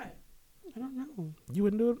 Why? I don't know. You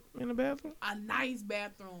wouldn't do it in the bathroom? A nice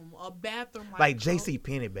bathroom. A bathroom like J.C.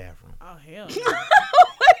 Penney bathroom. Oh, hell. J.C.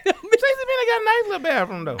 Penney got a nice little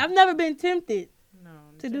bathroom, though. I've never been tempted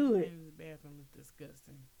to J.C. do it. Penney's bathroom is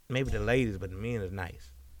disgusting. Maybe the ladies, but the men is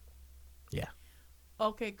nice. Yeah.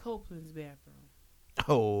 Okay, Copeland's bathroom.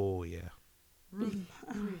 Oh, yeah.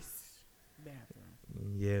 Chris'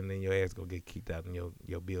 bathroom. Yeah, and then your ass gonna get kicked out and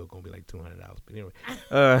your bill gonna be like $200. But anyway.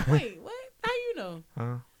 Wait, what? How you know?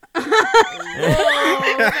 Huh?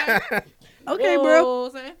 Okay,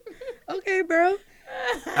 bro. Okay, bro.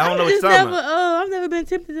 I don't know what you're talking about. I've never been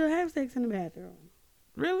tempted to have sex in the bathroom.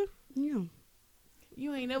 Really? Yeah.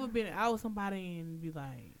 You ain't never been out with somebody and be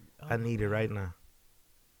like, oh, I need it right now.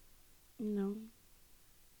 No.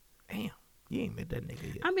 Damn. You ain't met that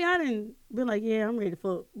nigga yet. I mean, I didn't be like, yeah, I'm ready to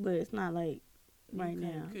fuck, but it's not like right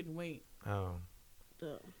now. Couldn't wait. Oh.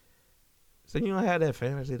 So you don't have that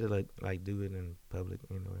fantasy to like do it in public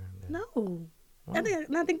anywhere? No. Wow. I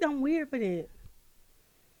think I'm weird for that.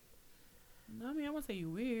 No, I mean, I'm gonna say you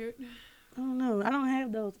weird. I don't know. I don't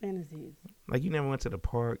have those fantasies. Like you never went to the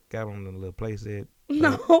park, got on the little place set?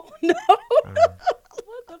 No. What the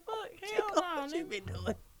fuck? Hell no, What you been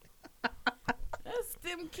doing? That's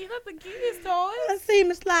them the kids' toys. I see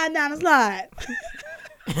me slide down the slide.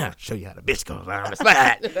 I'll show you how the bitch goes down the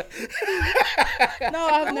slide. No,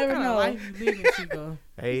 I've never known. Life you living, Chico?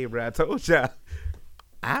 Hey, bro, I told y'all,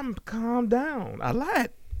 I'm calmed down a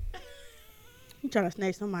lot. You trying to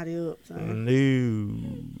snatch somebody up, son.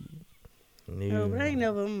 No, but I ain't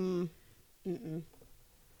never. Damn.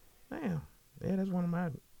 Yeah, that's one of my.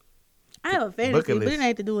 I have a fantasy, but it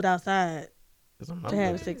ain't to do it outside. To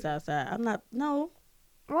have sex outside. I'm not. No.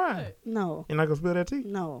 Right. No. You're not gonna spill that tea?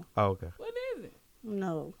 No. Oh, okay. What is it?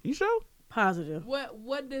 No. You sure? Positive.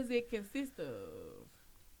 What does it consist of?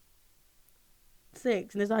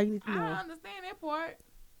 Sex, and that's all you need to know. I understand that part.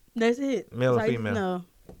 That's it. Male that's or female? No.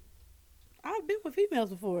 I've been with females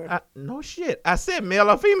before. No shit. I said male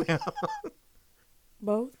or female.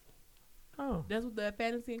 Both. Oh. That's what the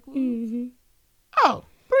fantasy includes? Mm-hmm. Oh,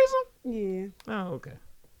 threesome? Yeah. Oh, okay.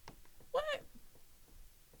 What?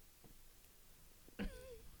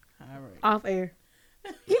 All right. Off air.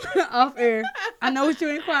 Off air. I know what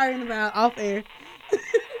you're inquiring about. Off air.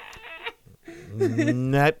 I'm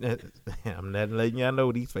not letting y'all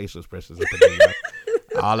know these facial expressions up in there.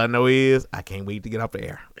 All I know is I can't wait to get off the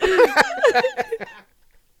air.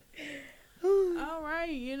 All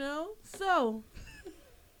right, so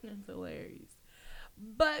that's hilarious.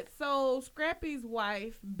 But so Scrappy's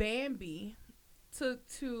wife, Bambi, took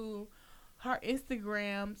to her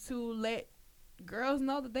Instagram to let girls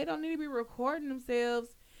know that they don't need to be recording themselves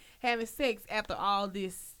having sex after all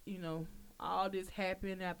this, all this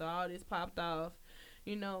happened, after all this popped off.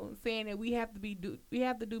 Saying that we have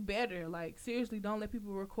to do better. Like, seriously, don't let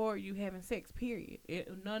people record you having sex. Period.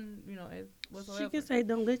 None, whatsoever. She can say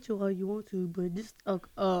don't let you all you want to, but just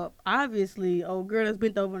obviously, old girl that's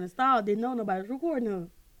bent over in the stall didn't know nobody's recording her.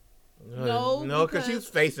 No, because she's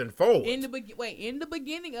facing forward. In the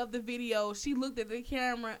beginning of the video, she looked at the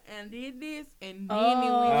camera and did this, and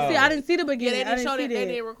then See, I didn't see the beginning. Yeah, they didn't show that. They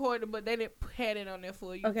They didn't record it, but they didn't had it on there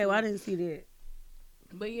for you. Okay, well, I didn't see that.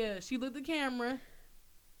 But yeah, she looked at the camera.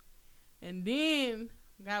 And then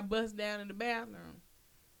got bust down in the bathroom.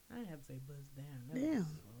 I didn't have to say bust down.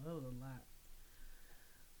 That was a lot.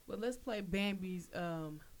 But let's play Bambi's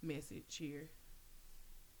message here.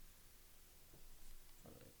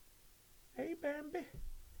 Hey, Bambi.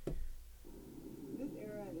 This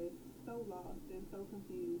era is so lost and so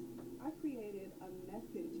confused. I created a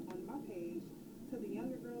message on my page to the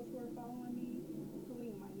younger girls who are following me,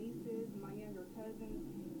 including my nieces, my younger cousins,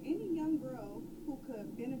 any young girl who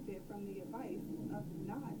could benefit from the advice of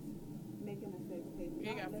not making a sex tape,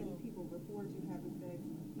 not letting people record you having sex,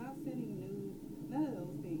 not sending nudes, none of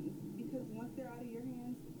those things. Because once they're out of your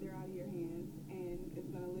hands, they're out of your hands, and it's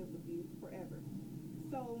going to live with you forever.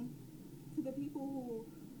 So, to the people who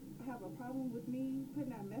have a problem with me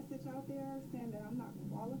putting that message out there saying that I'm not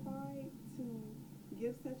qualified to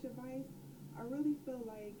give such advice, I really feel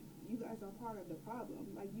like you guys are part of the problem.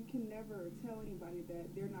 Like, you can never tell anybody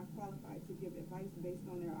that they're not qualified to give advice based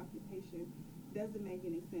on their occupation. Doesn't make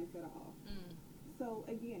any sense at all. So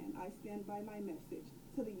again, I stand by my message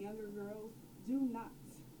to the younger girls: do not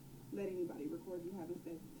let anybody record you having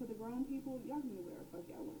sex. To the grown people, y'all can do whatever the fuck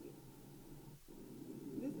y'all want to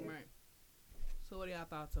do. Right. So what are y'all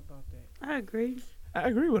thoughts about that? I agree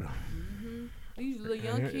with her. Mm-hmm. These little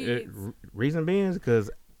young kids. Reason being is because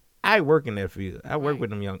I work in that field. I work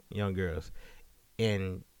with them young girls.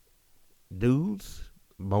 And dudes,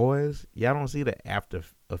 boys, y'all don't see the after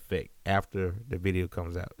effect after the video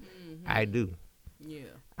comes out. Mm-hmm. I do.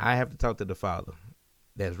 Yeah. I have to talk to the father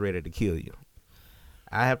that's ready to kill you.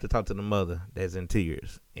 I have to talk to the mother that's in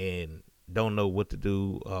tears and don't know what to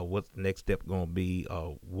do, what the next step going to be,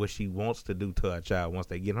 or what she wants to do to her child once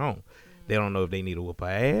they get home. Mm-hmm. They don't know if they need to whoop her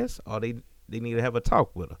ass or they need to have a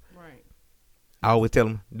talk with her. Right. I always tell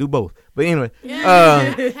them, do both. But anyway,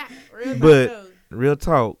 real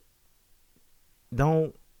talk,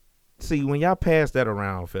 don't, see, when y'all pass that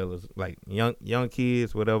around, fellas, like young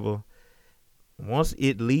kids, whatever, once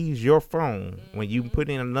it leaves your phone, when you put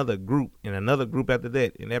in another group after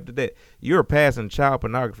that, you're passing child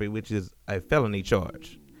pornography, which is a felony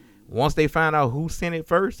charge. Once they find out who sent it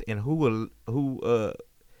first and who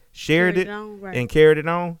shared it and carried it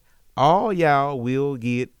on, all y'all will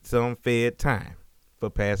get some fed time for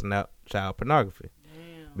passing out child pornography.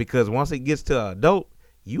 Damn. Because once it gets to an adult,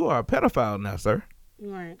 you are a pedophile now, sir.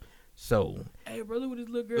 Right. So. Hey, bro, look what this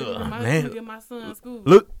little girl get my son's school.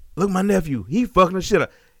 Look, my nephew, he fucking the shit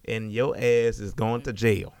up. And your ass is going to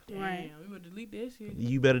jail. Right. We better delete that shit.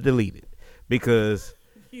 You better delete it. Because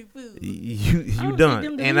you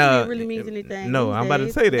done. And really means anything. No, I'm about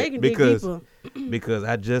to say that because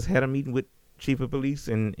I just had a meeting with chief of police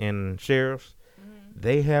and sheriffs. Mm-hmm.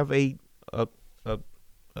 They have a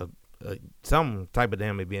some type of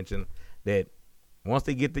damn invention that once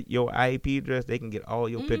they get your IEP address, they can get all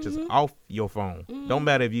your pictures off your phone. Mm-hmm. Don't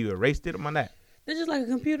matter if you erased it or not. They're just like a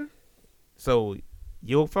computer. So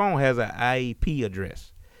your phone has an IEP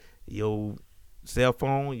address. Your cell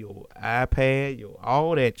phone, your iPad, your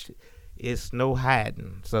all that shit. It's no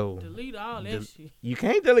hiding. So delete all that shit. You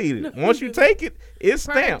can't delete it. Once you take it, it's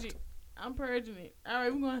stamped. I'm purging it. All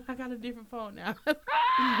right, I got a different phone now.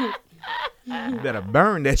 You better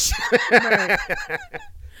burn that shit. I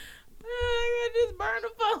gotta just burn the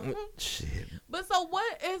phone. Shit. But so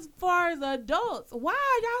what as far as adults? Why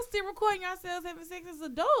are y'all still recording yourselves having sex as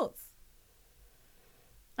adults?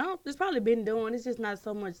 It's probably been doing. It's just not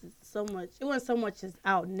so much. It wasn't so much as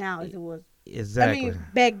out now as it was. Exactly. I mean,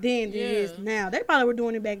 back then it is now. They probably were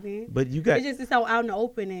doing it back then. But you got it's all out in the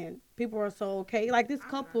open and people are so okay. Like this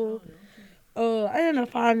couple, I ended up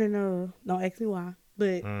finding don't ask me why,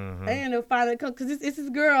 but I ended up finding because it's this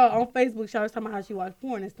girl on Facebook. She always talking about how she watched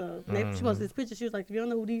porn and stuff. And she posted this picture. She was like, if you don't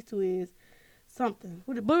know who these two is, something.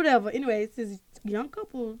 But whatever. Anyway, it's this young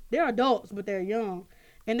couple. They're adults, but they're young,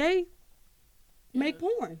 and they make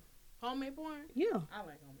porn. Homemade porn? Yeah. I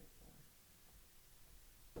like homemade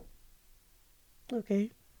porn.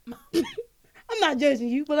 Okay. I'm not judging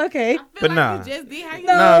you, but okay. But like you just did. How you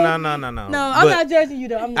No. No, I'm not judging you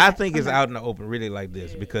though. I think it's out in the open really like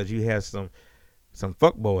this because you have some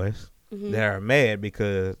fuck boys that are mad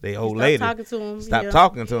because they old lady stop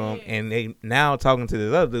talking to them and they now talking to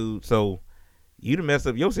this other dude. So you done messed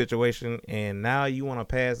up your situation and now you want to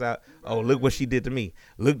pass out. Oh, look what she did to me.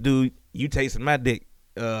 Look, dude, you tasting my dick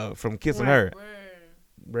from kissing her.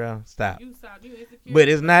 Bruh, stop. You but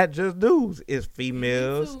it's not just dudes. It's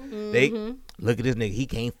females. They look at this nigga. He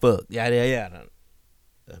can't fuck. Yada.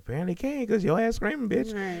 Apparently can't because your ass screaming,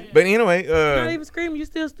 bitch. Right. But anyway. You're not even screaming. You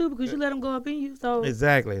still stupid because you let them go up in you. So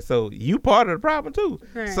exactly. So you part of the problem too.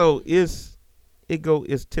 Right. So it's tit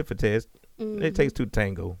for tat. It takes two to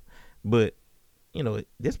tango. But,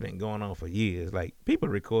 this been going on for years. Like, people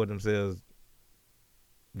record themselves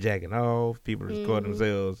jacking off. People record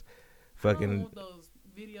themselves fucking. I don't want those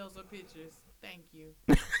videos or pictures. Thank you.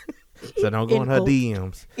 So don't go in her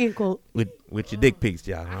DMs End quote. with your dick pics,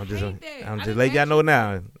 y'all. I'm just letting y'all know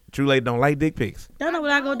now. True lady don't like dick pics. Y'all know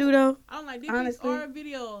what I go do though? I don't like dick pics or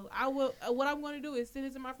videos. I will. What I'm going to do is send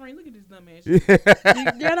it to my friend. Look at this dumb ass.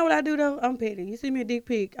 Y'all know what I do though? I'm petty. You send me a dick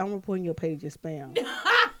pic, I'm reporting your page as spam.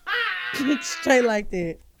 Straight like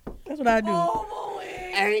that. That's what I do. Oh boy.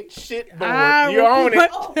 Ain't shit boy. You own it.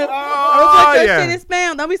 Oh yeah. Shit is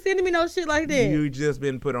spam. Don't be sending me no shit like that. You just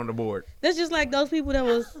been put on the board. That's just like those people that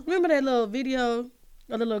was. Remember that little video of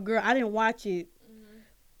the little girl? I didn't watch it.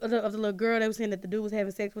 Of the little girl that was saying that the dude was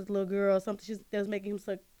having sex with the little girl or something. That was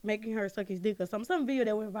making her suck his dick or something. Some video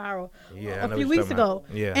that went viral a few weeks ago.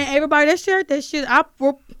 Yeah. And everybody that shared that shit, I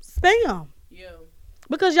spam. Yeah.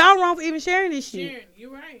 Because y'all wrong for even sharing this shit.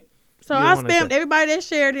 You're right. So I spammed everybody that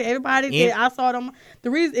shared it. Everybody that I saw them.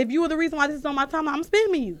 If you were the reason why this is on my timeline, I'm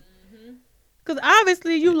spamming you. Because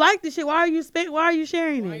obviously you like this shit. Why are you sharing this? Why are you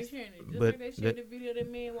sharing it? Just like they shared the video of the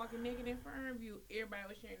man walking naked in front of you. Everybody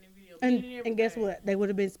was sharing the video. And guess what? They would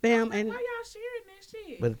have been spam. Why y'all sharing that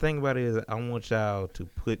shit? But the thing about it is, I want y'all to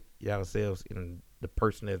put yourselves in the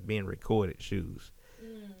person that's being recorded shoes.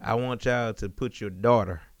 I want y'all to put your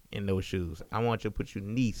daughter in those shoes. I want you to put your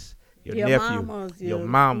niece, your nephew, your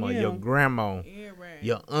mama, your grandma,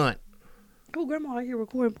 your aunt. Oh, grandma out here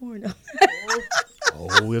recording porn though.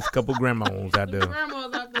 Oh, it's a couple grandmas out there.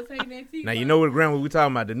 Grandmas out there taking that tea. Now, you know what grandma we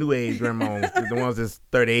talking about? The new age grandmas. The ones that's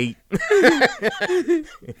 38,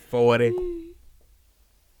 40.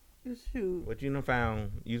 Shoot. What you done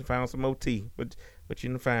found? You found some more tea. What you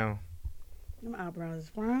done found? My eyebrows is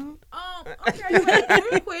frowned. Okay,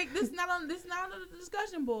 real quick. This is not on the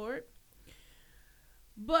discussion board.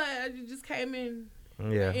 But it just came in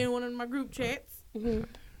one of my group chats.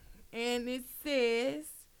 And it says,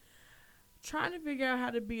 trying to figure out how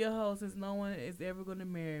to be a hoe since no one is ever going to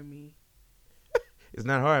marry me. It's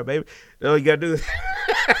not hard, baby. All you got to do is...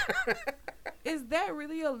 Is that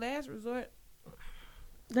really your last resort?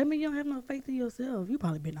 That means you don't have no faith in yourself. You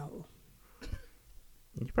probably been hoe.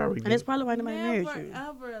 You probably and that's probably why nobody married you.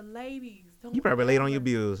 Never ever, ladies. You probably laid on your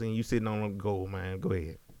bills and you sitting on a gold mine. Go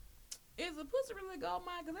ahead. Is a pussy really a gold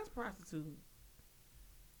mine? Because that's prostitute.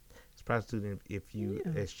 It's prostitution if you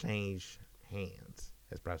exchange hands.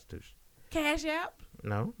 That's prostitution. Cash app?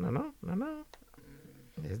 No.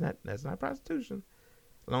 That's not prostitution.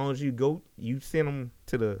 As long as you send them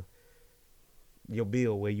to your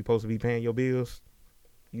bill where you supposed to be paying your bills.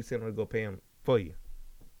 You send them to go pay them for you.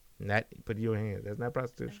 Not put in your hands. That's not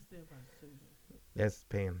prostitution. That's still prostitution. That's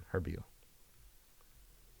paying her bill.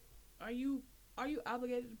 Are you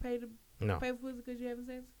obligated to pay for pussy because you having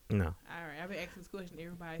sex? No. All right, I've been asking this question to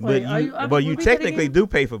everybody. But you technically do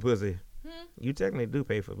pay for pussy. You technically do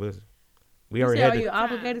pay for pussy. We already had. Are you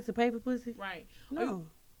obligated to pay for pussy? Right. No.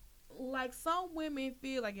 like some women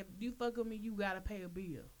feel like if you fuck with me, you gotta pay a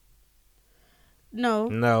bill. No.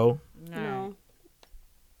 No. No.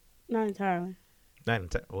 Not entirely. Wait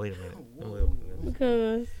a minute.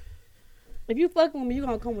 Because if you fucking with me, you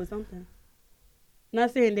gonna come with something.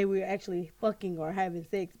 Not saying that we're actually fucking or having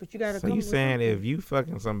sex, but you gotta So come you with saying something. if you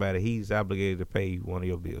fucking somebody, he's obligated to pay you one of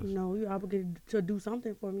your bills? No, you're obligated to do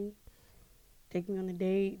something for me. Take me on a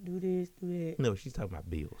date, do this, do that. No, she's talking about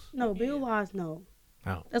bills. No, bill-wise, no.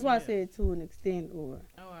 Oh. That's why I said to an extent or...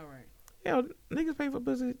 Oh, all right. Yeah, niggas pay for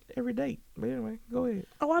pussy every date. But anyway, go ahead.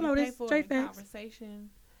 Oh, I know You pay this. for Straight the facts. conversation.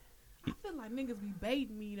 I feel like niggas be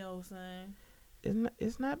baiting me though, son.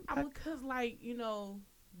 It's not. Because like, you know,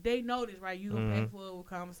 they know this, right? You gonna pay for a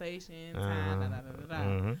conversation, time,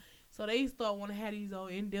 da. So they start want to have these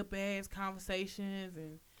old in-depth ass conversations,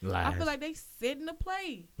 and Lies. I feel like they setting the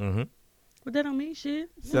play. Mm-hmm. But that don't mean shit.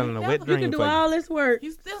 Selling a You wet You dream can do for all this work,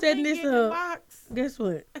 You still setting ain't this getting the up. box. Guess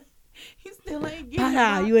what? You still ain't getting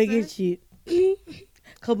Pow, the box. you ain't son. get shit.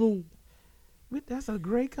 Kaboom. But that's a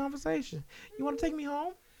great conversation. You want to take me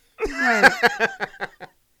home? Right.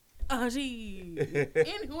 Oh, gee.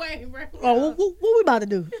 Anyway, bro. Oh, what we about to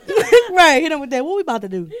do? Right, hit him with that. What we about to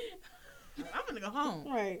do? I'm gonna go home.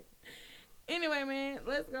 Right. Anyway, man,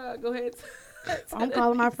 let's go ahead. I'm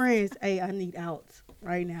calling my friends. Hey, I need out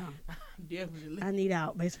right now. Definitely. I need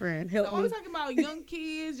out, best friend. So Help when me. we talking about young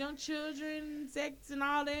kids, young children, sex and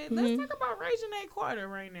all that, let's talk about Reginae Carter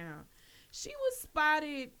right now. She was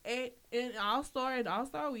spotted at an All-Star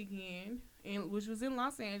weekend, which was in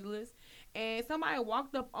Los Angeles, and somebody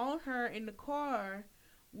walked up on her in the car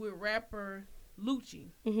with rapper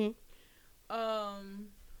Lucci.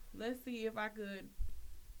 Let's see if I could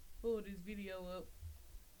pull this video up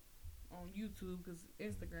on YouTube because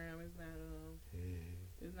Instagram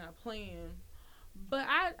is not playing. But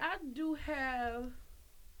I have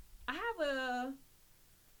a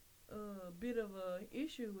bit of a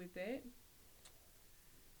issue with that.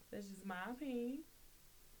 That's just my opinion.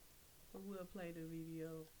 But we'll play the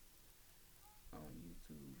video on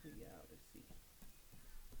YouTube for y'all to see.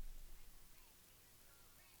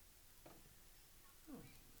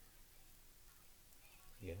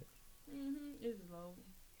 Yeah. It's low.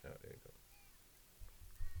 Oh, there you go.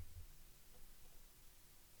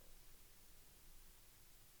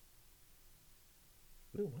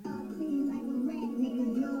 Lil Wayne.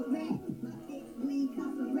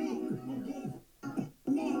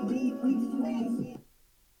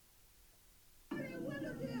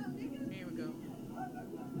 Here we go.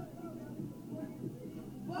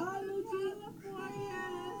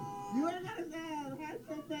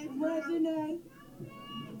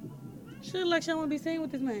 She look like she don't want to be seen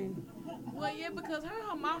with this man. Well, yeah, because her and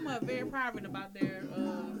her mama are very private about their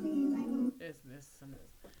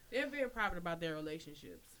they're very private about their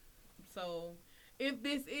relationships. So, if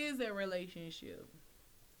this is a relationship,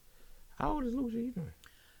 How old is Lucci?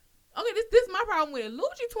 okay, this is my problem with it.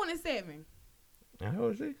 Lucci 27, How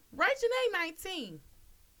old is she? Reginae 19.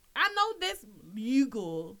 I know that's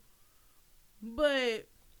legal, but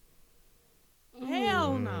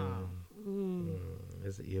hell no.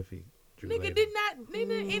 It's an iffy. Nigga, did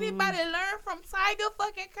anybody learn from Tiger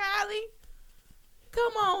fucking Kylie?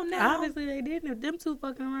 Come on now. Obviously they didn't. If them two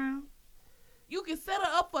fucking around. You can set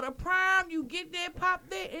her up for the prime, you get that, pop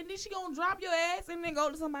that, and then she gonna drop your ass and then go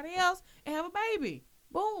to somebody else and have a baby.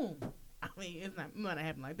 Boom. I mean, it might not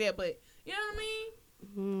happen like that, but you know what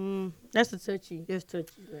I mean? That's a touchy. That's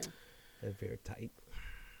touchy. Man. That's very tight.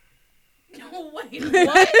 Wait, what?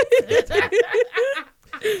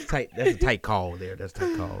 It's tight. That's a tight call there. That's a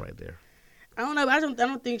tight call right there. I don't know. But I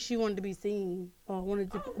don't think she wanted to be seen or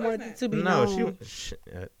wanted it to be No, known.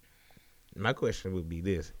 my question would be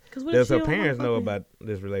this: 'Cause what if does she her don't wanna parents know fuck about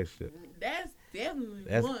this relationship? That's definitely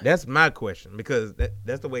one. That's my question because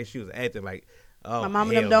that's the way she was acting. Like, oh, My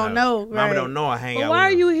mama hell them don't no. know. Mama right. don't know I hang But out. why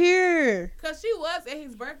with are her. you here? Because she was at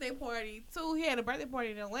his birthday party, too. He had a birthday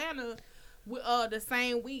party in Atlanta the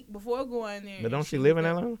same week before going there. But don't she live in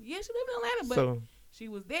Atlanta? Yeah, she live in Atlanta, but So she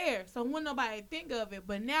was there. So wouldn't nobody think of it.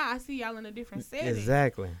 But now I see y'all in a different setting.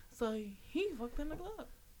 exactly. So he fucked in the club.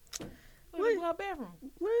 What? In the club bathroom.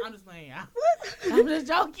 What? I'm just playing, y'all. I'm just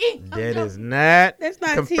joking. That is not That's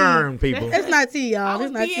not confirmed, people. That's not tea, I y'all.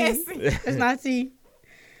 was That's not tea. BSing. That's not tea.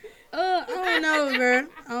 I don't know, girl.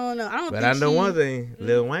 I don't know. I don't. But think I know she, one thing: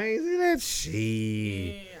 Lil Wayne, see that shit.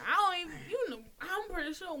 Yeah, I don't even. You know, I'm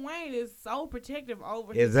pretty sure Wayne is so protective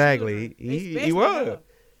over his Exactly. children, He especially was. her.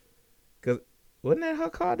 Cause wasn't that her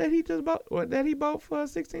car that he just bought? What that he bought for her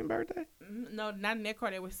 16th birthday? No, not in that car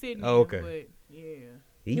that was sitting. Oh, in, okay. But yeah.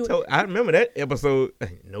 He told. I remember that episode.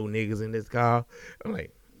 No niggas in this car. I'm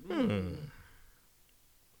like,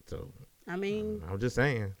 So I mean, I'm just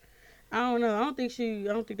saying. I don't know. I don't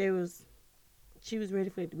think they was. She was ready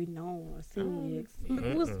for it to be known or seen yet.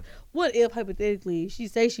 What if hypothetically she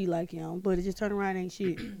say she like him, but it just turned around and ain't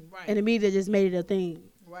shit, Right. and the media just made it a thing.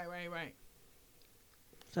 Right.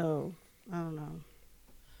 So I don't know.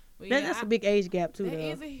 But That's a big age gap too. That though.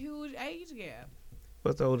 is a huge age gap.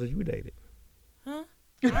 What's the oldest you dated? Huh?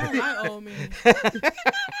 I don't like old men.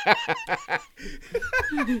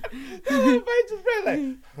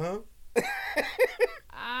 Huh?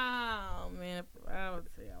 Oh man, I would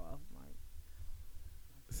say I lost my.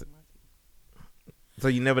 So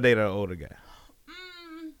you never dated an older guy?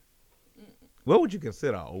 What would you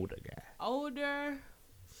consider an older guy? Older.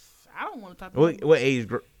 I don't want to talk about What age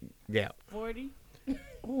gap? 40.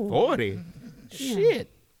 40?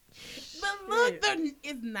 Shit. But look,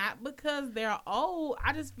 it's not because they're old.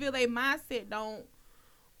 I just feel their mindset don't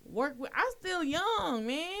work with. I'm still young,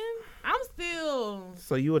 man. I'm still.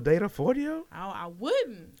 So you would date a 40-year-old? I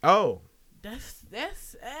wouldn't. Oh. That's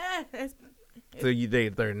So you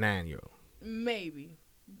date a 39-year-old? maybe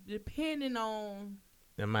depending on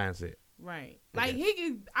The mindset. right. Like he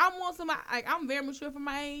could. I want somebody. Like I'm very mature for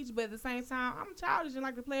my age, but at the same time, I'm childish and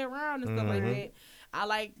like to play around and stuff like that. I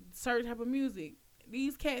like certain type of music.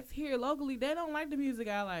 These cats here locally, they don't like the music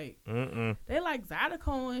I like. They like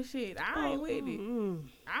Zydeco and shit. I ain't with it.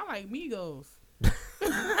 I like Migos.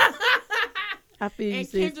 I feel you, And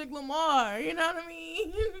sis. Kendrick Lamar, you know what I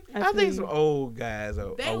mean? I think some old guys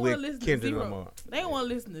are They want to with listen to Kendrick Zero. Lamar. They want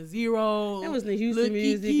to listen to Zero. That was the Houston Lil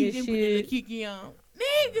music Kiki, and then put the shit. Kiki on.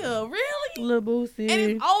 Nigga, really? Lil Boosie. And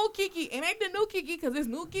it's old Kiki. It ain't the new Kiki because it's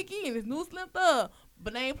new Kiki and it's new Slim Thug.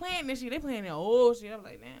 But they ain't playing this shit. They playing that old shit. I'm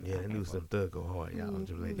like, damn. Yeah, the new Slim Thug go hard, y'all. I'm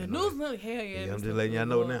just letting The y'all new know. Slim, hell yeah. Yeah, the I'm just Slim letting y'all Thug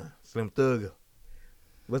know go. now. Slim Thug.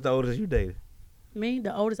 What's the oldest you dated? Me,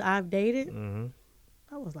 the oldest I've dated, Mm-hmm.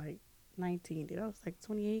 I was like 19 then. I was like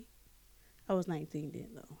 28. I was 19 then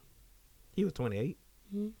though. He was 28.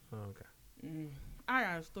 Mhm. Oh, okay. I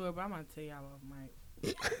got a story, but I'm going to tell y'all off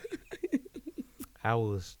mic. I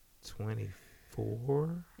was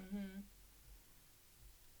 24. Mm-hmm.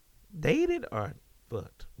 Dated or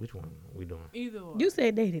fucked? Which one are we doing? Either or. You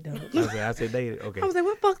said dated though. I said dated. Okay. I was like,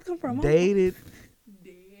 where the fuck come from? Dated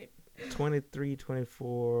Dead. 23,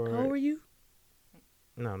 24. How old were you?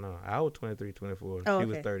 No. I was 23, 24. Oh, She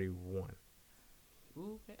was okay. 31.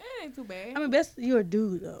 Ooh, it ain't too bad. I mean, best you're a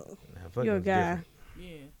dude though. Nah, fucking You're a was guy.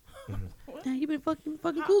 Yeah. Damn, you been fucking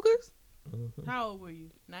cougars? different. Mhm. How old were you?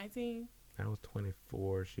 19? I was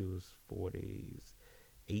 24. She was 40s.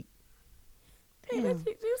 Hey, Damn. let's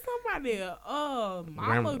do somebody.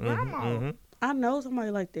 Mama, grandma. Mhm. I know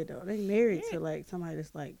somebody like that though. They married to like somebody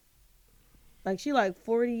that's like she like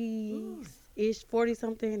 40-ish, 40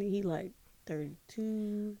 something, and he like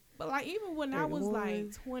 32. But like even when I was 31.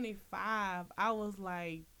 like 25, I was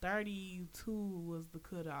like 32 was the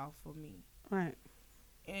cutoff for me, Right.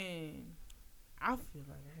 and I feel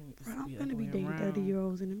like I need to Bro, I'm the gonna other be way dating around.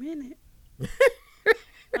 30-year-olds in a minute.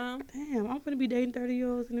 Um, Damn, I'm gonna be dating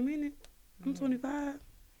 30-year-olds in a minute. I'm 25.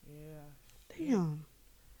 yeah, Damn.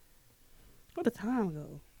 What a time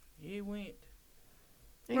ago. it went.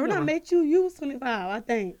 Bro, when I met you, you was 25, I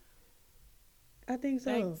think. I think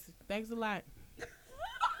so. Thanks a lot.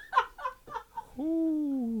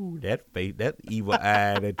 Ooh, that face, that evil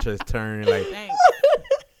eye that just turned like Thanks.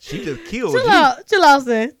 she just killed Chill you. out,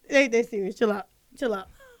 son. It ain't that serious. Chill out. Huh.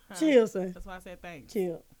 Chill, son. That's why I said thanks.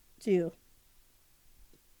 Chill.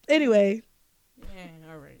 Anyway. Yeah,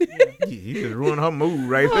 all right. Yeah. You just ruined her mood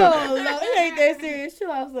right there. Oh, no, it ain't that serious.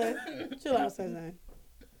 Chill out, son.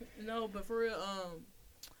 No, but for real,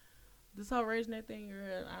 this whole Regina thing,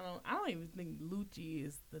 girl, I don't even think Lucci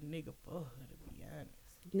is the nigga for her, to be honest.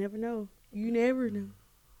 You never know. You never know.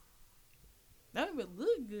 They don't even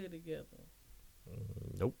look good together.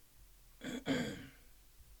 Nope.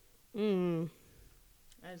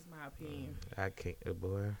 That's my opinion. I can't,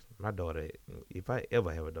 boy. My daughter, if I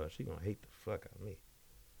ever have a daughter, she gonna hate the fuck out of me.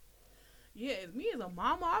 Yeah, as me as a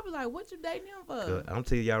mama, I'll be like, what you dating him for? 'Cause I'm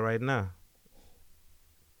telling y'all right now.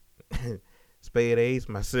 Spade Ace,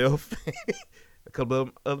 myself, a couple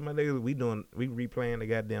of other my niggas, we replaying the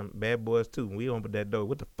goddamn Bad Boys 2. We open that door.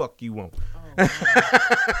 What the fuck you want? Oh,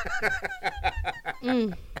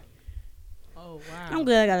 wow. Oh, wow. I'm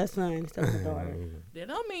glad I got a son instead of a daughter. That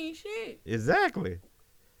don't mean shit. Exactly.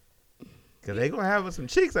 Cause they gonna have us some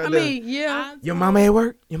chicks out I there. mean, yeah. Your mama at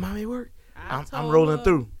work. Your mama at work. I'm told rolling her-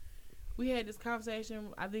 through. We had this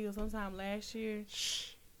conversation, I think it was sometime last year.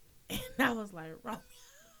 And I was like, Romeo.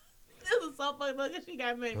 This is so fucked up. She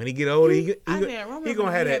got me. When he get older, he I said, Romeo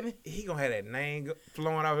gonna have gonna that. He gonna have that name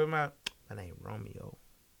flowing off his mouth. My name Romeo.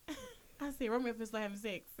 I said, Romeo is still having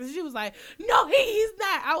sex. And she was like, no, he's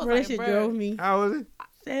not. I was Bro, like, that shit bro. drove me. How was it?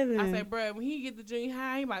 7. I said, bro, when he get to junior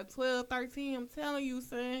high, he about 12, 13. I'm telling you,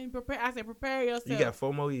 son. I said, prepare yourself. You got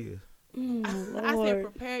 4 more years. I said,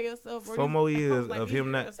 prepare yourself. Bro. 4 more years Like, of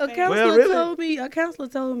him not. A counselor Well, really? told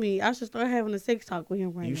me I should start having a sex talk with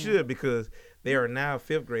him right now. You should, because there are now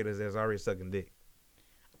 5th graders that's already sucking dick.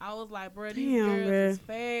 I was like, bro, these Damn, girls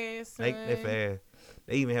bro. is fast, son. They fast.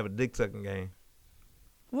 They even have a dick sucking game.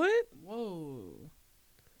 What? Whoa.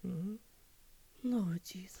 Mm-hmm. Lord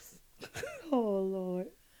Jesus. Oh, Lord.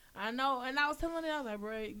 I know, and I was telling her, I was like,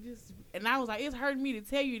 bro, and I was like, it's hurting me to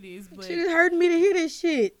tell you this, but Shit is hurting me to hear this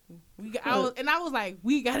shit. I was like,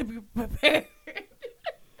 we gotta be prepared.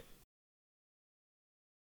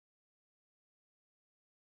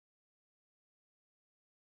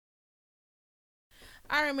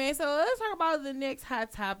 All right, man. So let's talk about the next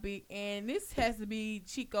hot topic, and this has to be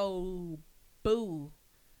Chico Boo.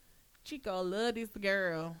 Chico loved this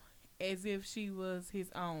girl as if she was his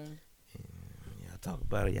own. Y'all talk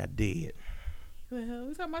about it, y'all dead. Well,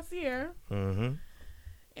 we talking about Sierra, Mm-hmm.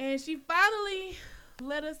 and she finally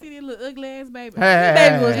let us see that little ugly ass baby. That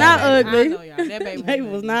baby was not I ugly. know, y'all. That baby, Baby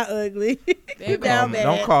was not ugly. baby Down bad.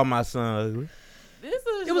 Don't call my son ugly. This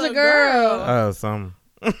is It was a girl. Oh, something.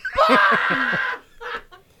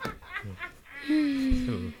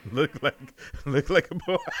 look like a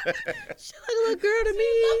boy. She look a little girl to She me.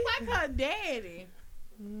 look like her daddy.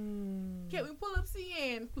 Can we pull up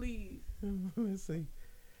Cian, please? Let's see.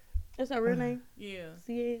 That's her real name? Yeah,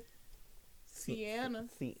 Sienna. Sienna.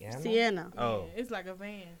 Sienna. Oh. Yeah, it's like a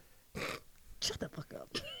van. Shut the fuck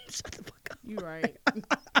up. Shut the fuck up. You right.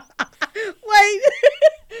 Wait.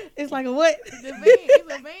 It's like a what? The van.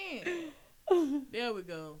 It's a van. There we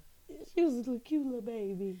go. She was a little cute little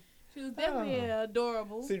baby. She was definitely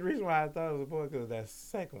adorable. See, the reason why I thought it was a boy because that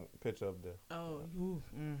second picture up there. Oh,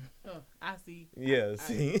 I see. Yeah,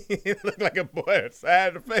 see, it looked like a boy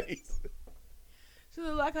side of the face. She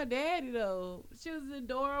looked like her daddy though. She was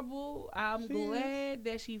adorable. I'm glad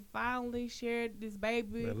that she finally shared this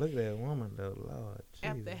baby But look at that woman though, Lord.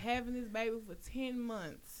 after Jesus. having this baby for 10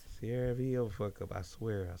 months. Sierra, if he ever fuck up, I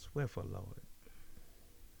swear for Lord.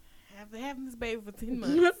 After having this baby for 10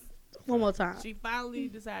 months. One more time. She finally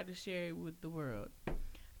decided to share it with the world.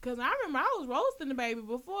 Because I remember I was roasting the baby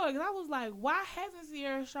before. Because I was like, why hasn't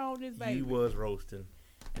Sierra shown this baby? You was roasting.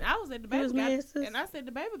 And I was at the You was baby mad, sis? and I said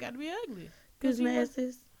the baby got to be ugly. Cause she was-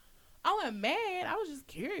 sis. I wasn't mad. I was just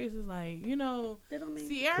curious. It's like, you know, That don't mean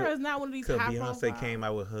Sierra is not one of these Because high Beyonce profile. came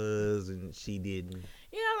out with hers and she didn't.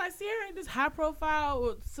 You know, like Sierra ain't this high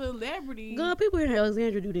profile celebrity. Good people here in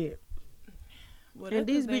Alexandria do that. Well, And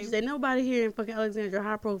these bitches, ain't nobody here in fucking Alexandria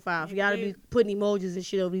high profile. You gotta be putting emojis and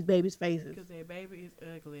shit over these babies' faces. because their baby is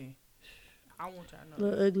ugly. I want y'all to know.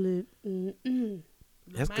 Little ugly. Mm-mm.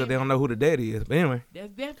 That's because they don't know who the daddy is. But anyway. That's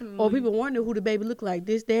definitely. Or people wonder who the baby look like.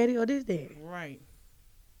 This daddy or this daddy. Right.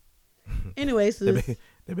 Anyway, sis.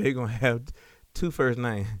 The baby going to have 2 first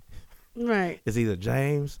names. Right. It's either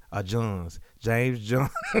James or Johns. James John.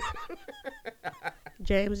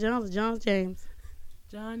 James Jones or Jones James.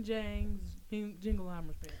 John James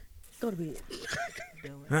Jingleheimer's parents. Go to bed.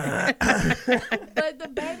 But the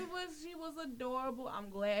baby she was adorable. I'm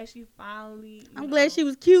glad she finally. I'm glad she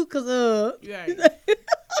was cute because Right.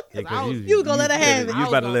 Yeah, You was gonna let her have it. You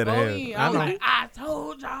about to let her have it. I was know. like, I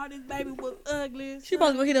told y'all this baby was ugly. she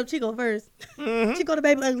supposed to go hit up Chico first. Mhm. Chico the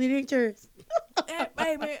baby ugly, it ain't yours. That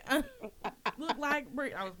baby look like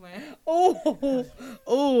brick. I was playing. Oh,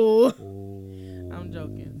 oh. I'm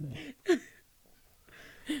joking.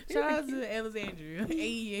 Shout out to Alexandria.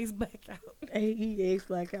 AEX Blackout. AEX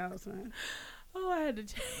blackout, son. Oh, I had to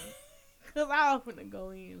change. Because I was finna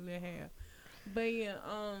go in and let her. But yeah,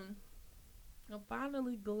 I'm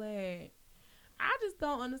finally glad. I just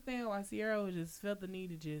don't understand why Sierra just felt the need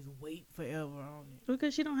to just wait forever on it.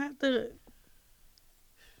 Because she don't have to.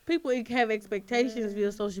 People have expectations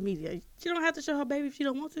via social media. She don't have to show her baby if she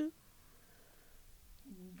don't want to.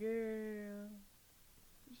 Girl,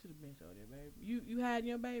 you should have been showing your baby. You hiding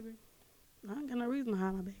your baby? I ain't got no reason to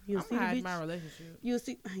hide my baby. You'll see I'm the hiding bitch. my relationship. You'll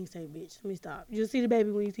see. I ain't say bitch. Let me stop. You'll see the baby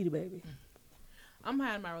when you see the baby. I'm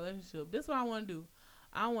hiding my relationship. This is what I want to do.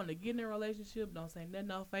 I want to get in a relationship, don't say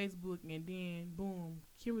nothing on Facebook, and then, boom,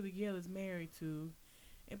 Kimberly Gill is married to,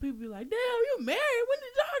 and people be like, damn, you married? When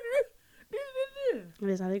did y'all do? And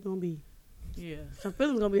that's how they gonna be. Yeah, Some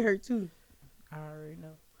feelings gonna be hurt too. I already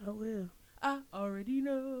know. Oh well. I already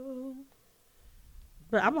know.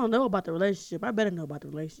 But I'm gonna know about the relationship. I better know about the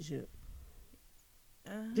relationship.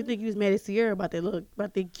 Uh-huh. You think you was mad at Sierra about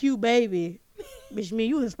that cute baby? Bitch, me and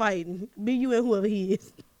you was fighting. Me, you, and whoever he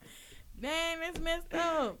is. Dang, that's messed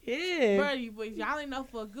up. Yeah. Bro, but y'all ain't know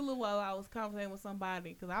for a good little while I was conversating with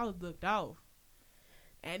somebody because I was looked off.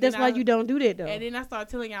 And That's why you don't do that, though. And then I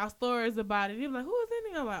started telling y'all stories about it. They was like, who is that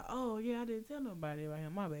nigga? I'm like, oh, yeah, I didn't tell nobody about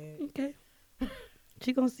him. My bad. Okay.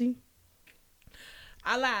 She gonna see.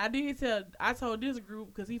 I lied. I told this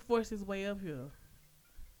group because he forced his way up here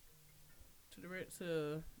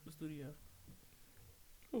to the studio.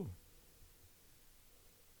 Ooh.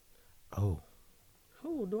 Oh.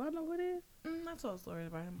 Who? Do I know who it is? I told stories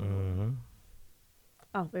about him. Mm-hmm.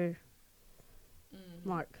 Oh, there. Mm-hmm.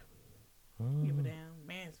 Mark. Give a damn.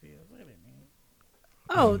 Mansfield. Look at that man.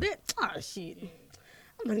 Oh, that. Oh, shit.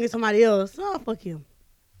 I'm looking at somebody else. Oh, fuck him.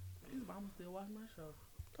 His mama still watch my show.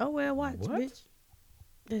 Oh, well, watch, What? bitch.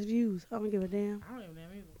 That's views. I don't give a damn. I don't even know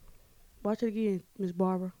either. Watch it again, Miss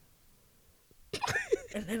Barbara.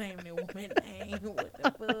 And that ain't even that woman name. What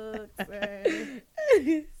the fuck, son?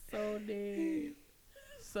 So dead.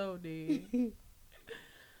 So dead.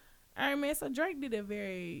 All right, man. So Drake did a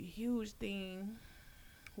very huge thing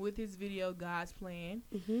with his video God's Plan.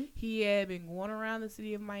 Mm-hmm. He had been going around the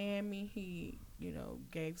city of Miami. He,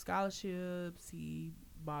 gave scholarships. He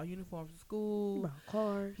bought uniforms to school. He bought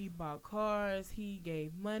cars. He bought cars. He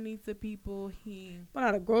gave money to people. He Bought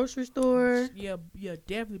out a grocery store. yeah,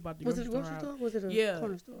 definitely bought the Was it a grocery grocery out. store? Was it a Yeah.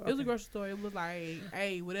 corner store? It was a Okay. grocery store. It was like,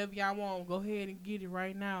 hey, whatever y'all want, go ahead and get it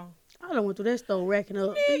right now. I done went through that store racking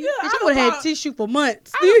up. Nigga, Bitch, I I would have had bought- tissue for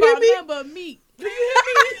months. I Do you done hear bought me? nothing but meat. Do you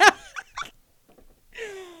hear me?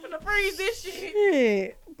 I'm gonna freeze this shit.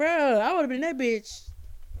 Yeah, bro, I would have been that bitch.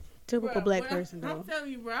 Typical Bruh, black when person, I'm though.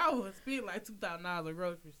 telling you, bro, I would spend like $2,000 on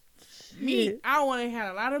groceries. Shit. Meat. I want to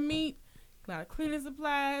have a lot of meat, a lot of cleaning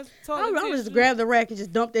supplies. I would just tissue. grab the rack and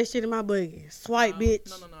just dump that shit in my buggy. Swipe, bitch.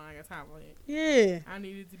 No, I ain't got time for that. Yeah. I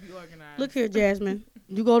need it to be organized. Look here, Jasmine.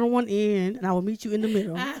 You go to one end, and I will meet you in the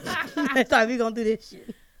middle. That's how we gonna do this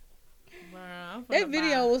shit. Bruh, I'm That finna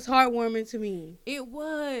video buy. was heartwarming to me. It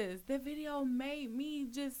was. That video made me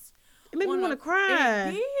just. It made me want to cry.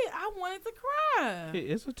 It did. I wanted to cry.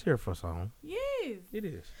 It's a tearful song. Yes. It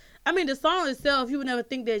is. I mean, the song itself, you would never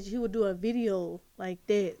think that he would do a video like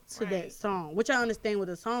that to Right. that song, which I understand what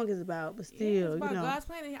the song is about, but Yeah, still, it's about you know. God's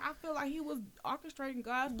plan. And I feel like he was orchestrating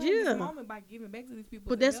God's plan in Yeah. this moment by giving back to these people.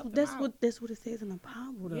 But to that's help them that's out. what it says in the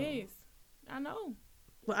Bible, though. Yes, I know.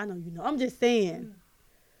 Well, I know you know. I'm just saying.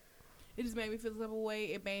 It just made me feel some type of way.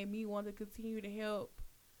 It made me want to continue to help.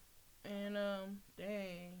 And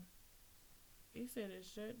dang, he said it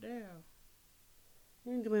shut down.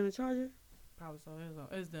 You need to be on the charger. Probably so.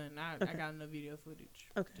 It's done. I Okay. got enough video footage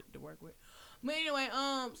Okay. to work with. But anyway,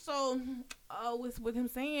 so with him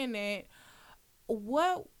saying that,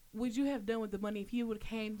 what would you have done with the money if he would have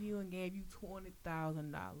came to you and gave you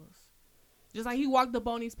 $20,000? Just like he walked up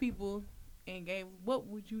on these people and gave. What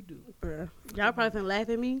would you do? Bruh. Y'all probably finna laugh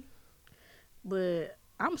at me, but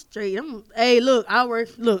I'm straight. Hey, look, I'm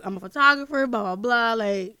a photographer, blah, blah, blah.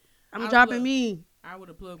 Like, I'm I dropping look. me. I would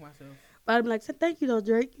have plugged myself. But I'd be like, thank you, though,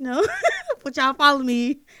 Drake, you know. But y'all follow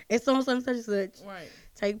me and so and such and such. Right.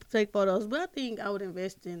 Take photos. But I think I would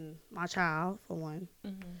invest in my child, for one.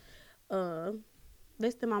 Mm-hmm.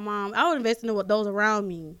 Invest in my mom. I would invest in those around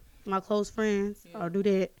me, my close friends. Yeah. I'll do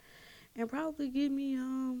that. And probably give me,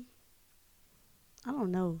 I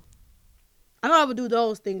don't know. I know I would do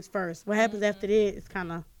those things first. What happens after that is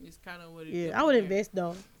kind of, It's kind of what it yeah, I would invest,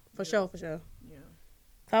 though. For sure. Yeah.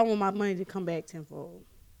 'Cause I want my money to come back tenfold.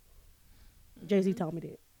 Jay-Z taught me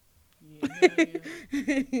that.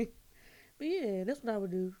 Yeah. But yeah, that's what I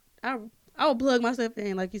would do. I would plug myself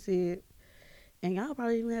in, like you said. And y'all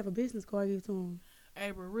probably even have a business card give to him.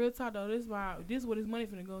 Hey, but real talk though, this what his money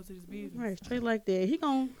finna go to this business. Right, straight like that. He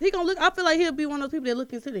gon' look. I feel like he'll be one of those people that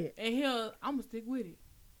look into that. And I'm gonna stick with it.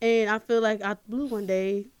 And I feel like out the blue one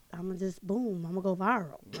day, I'm gonna just boom. I'm gonna go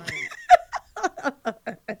viral. Right.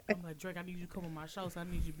 I'm like, Drake, I need you to come on my show, so I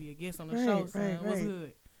need you to be a guest on the Right, show, son. right, What's right.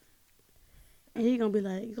 good? And he gonna be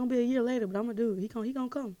like, it's gonna be a year later, but I'm gonna do it. He gonna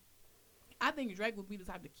come. I think Drake would be the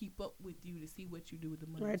type to keep up with you to see what you do with the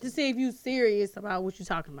money. Right, too. to see if you serious about what you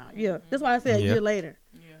talking about. Yeah, that's why I said a Yeah. year later.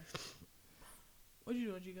 Yeah. What you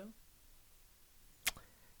doing, Chico?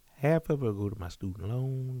 Half of it will go to my student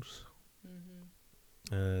loans.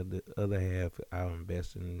 Mm-hmm. The other half I'll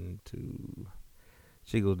invest into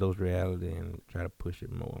Chico's Dose Reality and try to push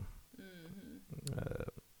it more. Mm-hmm.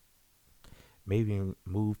 Maybe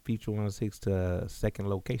move Feature 106 to a second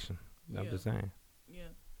location. I'm Yeah. just saying. Yeah.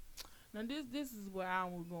 Now this is where I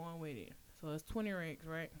was going with it. So it's 20 racks,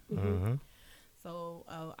 right? Mm-hmm. So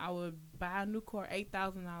I would buy a new car,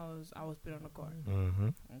 $8,000 I would spend on the car. Mm-hmm.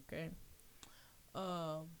 Okay.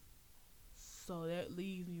 So that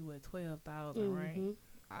leaves me with $12,000, right?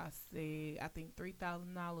 Mhm. I think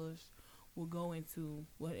 $3,000 will go into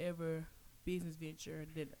whatever business venture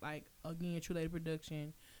that, like, again, True Lady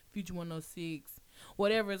Production, Future 106,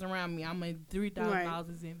 whatever is around me. I'm at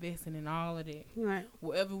 $3,000 is investing in all of that. Right.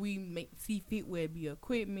 Wherever we see fit, whether it be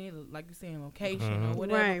equipment, like you saying, location or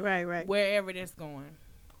whatever. Right. Wherever that's going.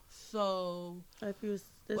 So, If you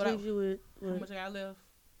leaves you with how much I got left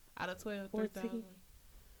out of 12? 3,000.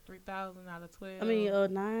 3,000 out of 12. I mean,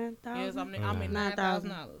 9,000. Yes, I'm at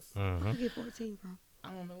 $9,000. You get 14 from.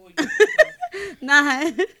 I don't know what you get.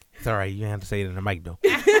 9. It's all right. You have to say it in the mic, though.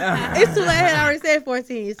 It's too late. I already said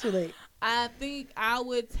 14. It's too late. I think I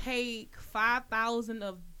would take 5,000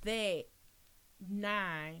 of that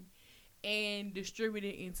 9 and distribute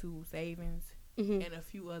it into savings and a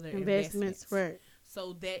few other investments. Right.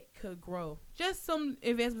 So that could grow. Just some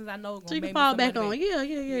investments I know. So you can fall back on.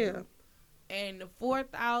 Yeah. And the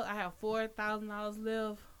 4,000, I have $4,000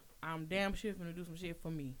 left. I'm damn sure gonna do some shit for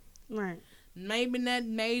me. Right. Maybe not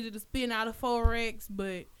major to spend out of Forex,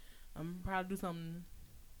 but I'm probably do something.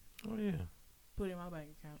 Oh yeah. Put in my bank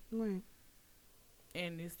account. Right.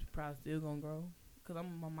 And it's probably still gonna grow. Cause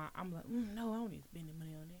I'm like, no, I don't need to spend any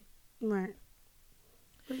money on that. Right.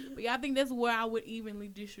 But yeah, I think that's where I would evenly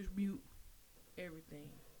distribute everything.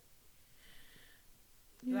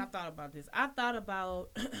 I thought about this. I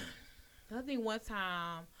think one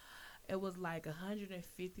time it was like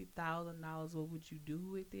 $150,000. What would you do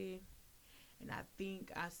with it? And I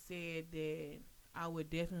think I said that I would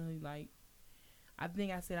definitely I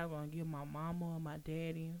think I said I was gonna give my mama and my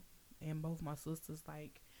daddy and both my sisters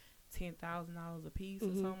like $10,000 a piece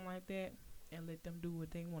or something like that, and let them do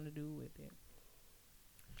what they want to do with it.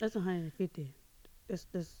 That's 150. That's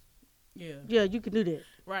yeah. Yeah, you can do that.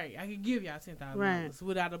 Right, I could give y'all $10,000 right.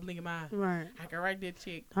 without a blink of my eye. Right. I can write that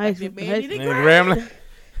check. That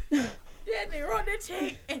nigga wrote that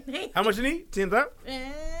check. And how much you need? 10,000.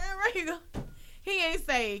 Right here go. He ain't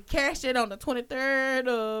say cash it on the 23rd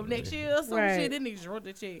of next year or some shit. Then he just wrote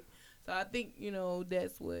the check. So I think,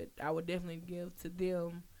 that's what I would definitely give to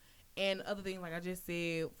them. And other things, like I just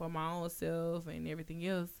said, for my own self and everything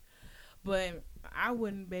else. But I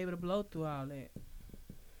wouldn't be able to blow through all that.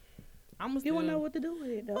 You wouldn't know what to do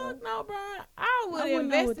with it, though. Fuck no, bro. I would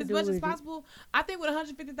invest as much as possible. I think with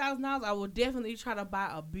 $150,000, I would definitely try to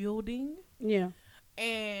buy a building. Yeah.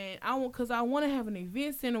 And I want to have an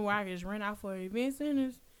event center where I can just rent out for event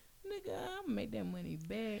centers. Nigga, I'm gonna make that money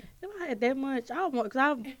back. If I had that much,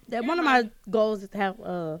 one of my goals is to have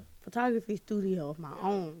a photography studio of my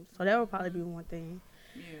own. So that would probably be one thing.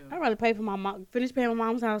 Yeah. I'd rather pay for my mom, finish paying my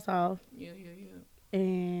mom's house off. Yeah.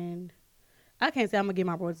 And I can't say I'm gonna give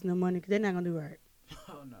my brothers no money because they're not gonna do right.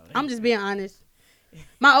 Oh no. I'm just being honest.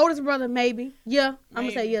 My oldest brother, maybe. Yeah, I'm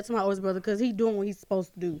gonna say yeah to my oldest brother because he's doing what he's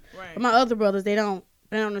supposed to do. Right. But my other brothers, they're on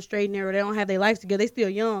the straight and narrow. They don't have their lives together. They still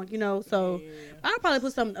young, So I'll probably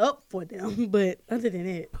put something up for them. But other than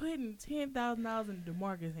that, putting $10,000 in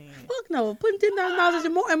DeMarcus' hand. Fuck no. Putting $10,000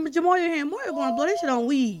 in Jamoria hand. Mario gonna blow that shit on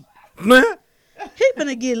weed. He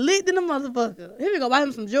finna get lit in the motherfucker. He finna go buy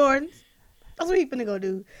him some Jordans. That's what he finna go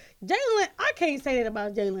do. Jalen, I can't say that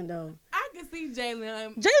about Jalen though. I can see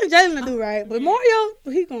Jalen. Jalen to do right, but Mario,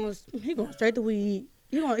 he going straight to weed.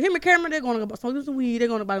 Him and Cameron, they're gonna go smoke him some weed. They're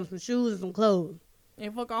gonna buy him some shoes and some clothes.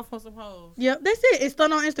 And fuck off on some hoes. Yep, that's it. It's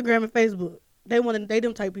done on Instagram and Facebook. They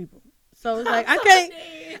them type people. So it's like I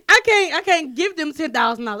can't give them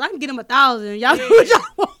 $10,000. I can get them 1,000. Y'all do what y'all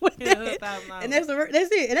want with that. And that's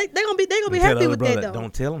it. And they gonna be happy with that though.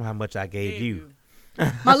 Don't tell them how much I gave you.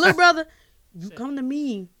 My little brother, you come to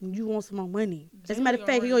me when you want some more money. As a matter of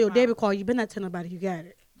fact, he got your debit card. You better not tell nobody you got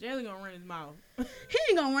it. Jalen gonna run his mouth. He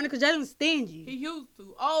ain't gonna run it because Jalen's stingy. He used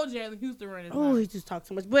to. Oh, Jalen used to run his mouth. Oh, he just talks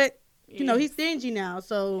so much. But, he's stingy now,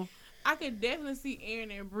 so. I could definitely see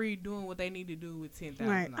Aaron and Bree doing what they need to do with $10,000.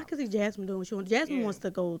 Right. I could see Jasmine doing what she wants. Jasmine wants to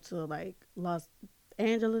go to, Los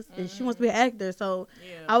Angeles, and she wants to be an actor. So,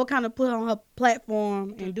 I would kind of put her on her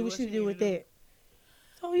platform and do what she do with that.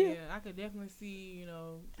 So, yeah. I could definitely see,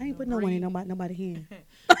 I ain't put no money in nobody here.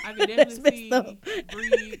 I could definitely see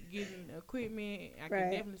Bree getting equipment. I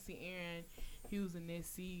could definitely see Aaron using that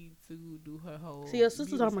seed to do her whole. See, your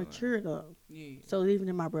sisters are mature though. Yeah. So even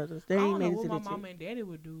in my brothers, they ain't made it to the. I don't know what my mama and daddy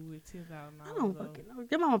would do with $10,000. I don't fucking know.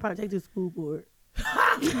 Your mama probably take to the school board.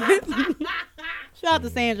 Shout out to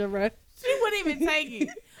Sandra, bro. She wouldn't even take it.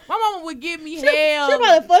 My mama would give me hell. She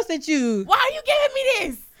probably fuss at you. Why are you giving me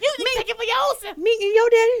this? You take it for yourself. Me and your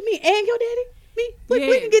daddy. Me and your daddy.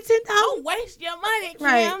 We can get $10,000. Don't waste your money,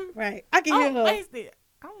 Kim. Right. I can hear her. Waste it.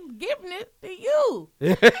 I'm giving it to you.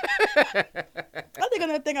 I think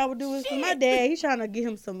another thing I would do is for my dad, he's trying to get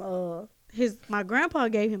him some my grandpa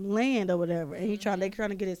gave him land or whatever, and they trying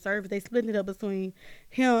to get it serviced. They split it up between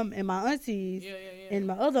him and my aunties and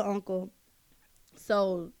my other uncle.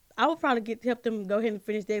 So I would probably help them go ahead and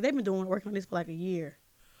finish that. They've been working on this for like a year.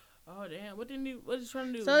 Oh damn! What is he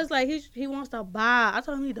trying to do? So it's like he wants to buy. I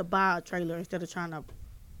told him he need to buy a trailer instead of trying to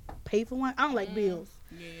pay for one. I don't like bills.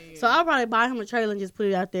 Yeah. So I'll probably buy him a trailer and just put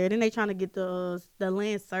it out there. Then they trying to get the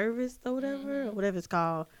land service or whatever it's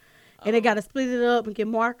called. And they got to split it up and get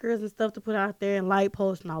markers and stuff to put out there and light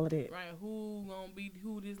posts and all of that. Right. Who gonna be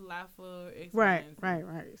who this life for? Right.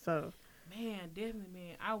 So. Man, definitely,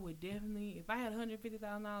 man. I would definitely, if I had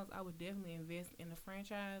 $150,000, I would definitely invest in the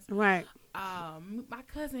franchise. Right. My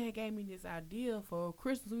cousin had gave me this idea for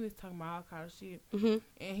Christmas. We was talking about all kind of shit,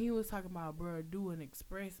 and he was talking about, bro, do an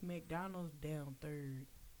express McDonald's down Third.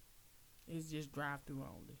 It's just drive through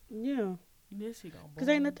only. Yeah. That shit gonna boom. Cause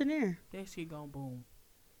ain't nothing there. That shit gonna boom.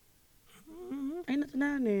 Ain't nothing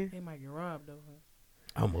down there. They might get robbed though. Huh?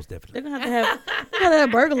 Almost definitely. They're gonna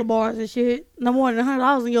have burglar bars and shit. No more than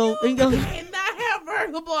 $100 in your. You cannot have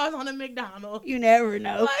burger bars on a McDonald's. You never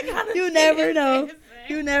know. You never know.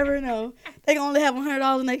 You never know. They can only have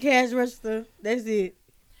 $100 in their cash register. That's it.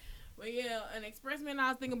 But yeah, an expressman. I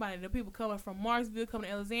was thinking about it. The people coming from Marksville, coming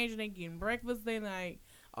to Alexandria, they getting breakfast. They like,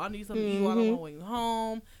 I need something to eat while I'm on my way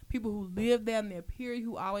home. People who live down there, period,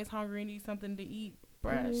 who always hungry and need something to eat.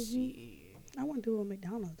 Bruh, shit. I want to do a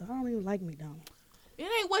McDonald's. I don't even like McDonald's. It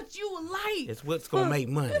ain't what you like. It's what's gonna make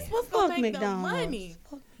money. It's what's gonna make the money.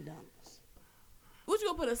 Fuck McDonald's. What you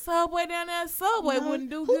gonna put a Subway down there? Subway wouldn't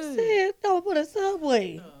do Who good. Who said don't put a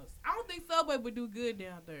Subway? I don't think Subway would do good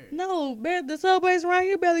down there. No, the Subways around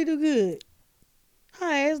here barely do good.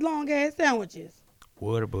 High ass, long ass sandwiches.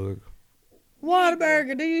 Whataburger.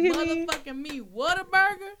 Whataburger, do you hear me? Motherfucking me,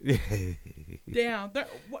 Whataburger? Down there.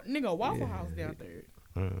 Nigga, Waffle House down there.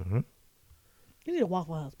 Mm-hmm. You need a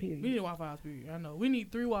Waffle House, period. We need a Waffle House, period. I know. We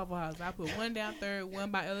need 3 Waffle Houses. I put one down Third, one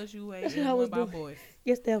by LSUA, That's and what I one was by doing. Boys.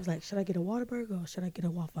 Yesterday I was like, should I get a Whataburger or should I get a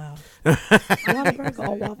Waffle House? Whataburger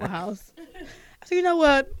or Waffle House? I said, you know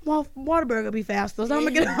what? Whataburger be faster, so I'm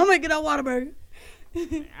gonna get a Whataburger.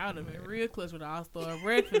 I would have been real close with the All-Star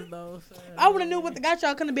breakfast, though. So. I would have knew what got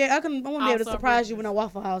y'all couldn't be. I wouldn't be able to surprise you with a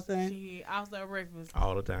Waffle House thing. Shit, All-Star breakfast.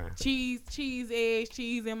 All the time. Cheese, eggs,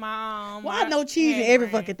 cheese in my Why no cheese in every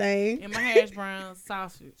fucking thing? And my hash brown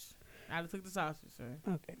sausage. I just took the sausage, sir.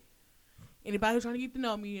 Okay. Anybody who's trying to get to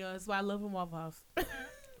know me, that's why I love him Waffle House.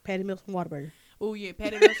 Patty Mills from Whataburger. Oh yeah,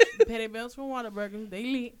 Patty Mills from Whataburger. They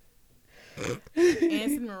lit.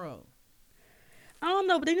 And cinnamon roll. I don't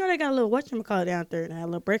know, but they know they got a little whatchamacallit down there now, a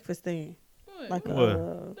little breakfast thing. What? Like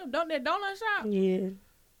Don't that donut shop? Yeah.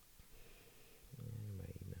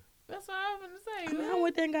 That's what I was gonna say. I mean, I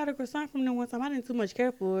went there and got a croissant from them one time. I didn't too much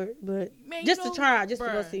care for it, but Man, just to try, just to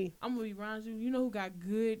go see. I'm gonna be around you. You know who got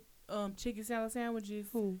good chicken salad sandwiches?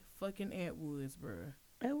 Who? Fucking Atwoods, bruh.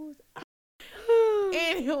 It was.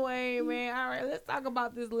 Anyway, man, all right, let's talk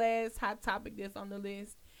about this last hot topic that's on the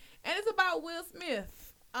list. And it's about Will Smith.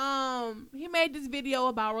 He made this video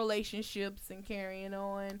about relationships and carrying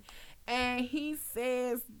on. And he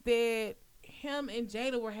says that him and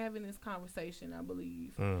Jada were having this conversation, I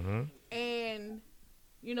believe. Mm-hmm. And,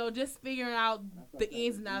 you know, just figuring out the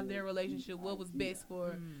ins and outs of their relationship, what was best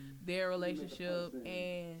for their relationship.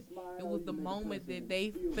 And it was the moment that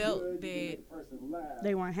they felt that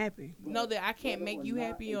They weren't happy. know that I can't make you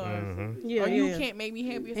happy or, Yeah, or you yeah. can't make me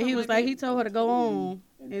happy. Or And he was like, that. he told her to go on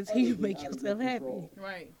until you make yourself happy.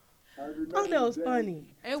 Right. I thought that was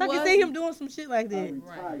funny. It So I can was. see him doing some shit like that.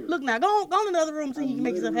 Right. Look now, go in another room so you can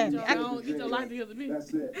make yourself happy. Don't get your life together,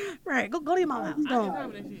 bitch. Right, go to your mama's house. I Go can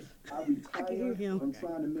on. remember that shit. I can hear him.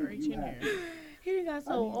 Reach in there. He done got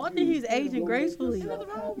so. I think he's aging gracefully. Nothing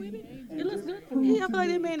wrong with it. It looks good to me. I feel like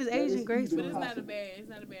that man is aging But gracefully. it's not a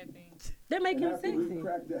bad thing. That make him sexy.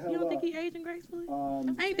 You don't think he aging gracefully?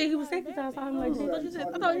 I ain't think he was sexy until I saw him like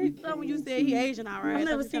that. I thought when you said he aging all right. I've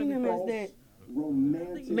never seen him as that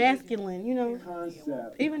masculine, you know.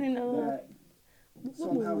 Even in what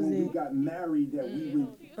somehow movie when we was it? got married that we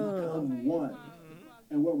would become one.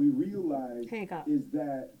 And what we realized Hancock. is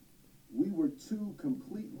that we were two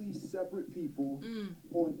completely separate people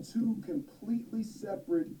on two completely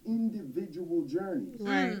separate individual journeys.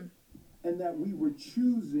 Right. And that we were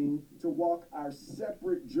choosing to walk our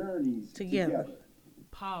separate journeys together.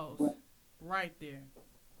 Pause. Right there.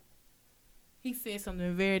 He said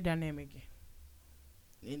something very dynamic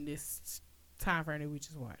in this time frame that we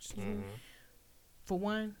just watched. For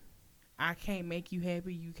one, I can't make you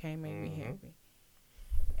happy, you can't make me happy.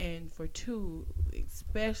 And for two,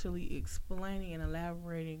 especially explaining and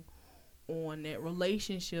elaborating on that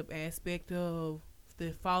relationship aspect of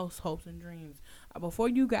the false hopes and dreams. Before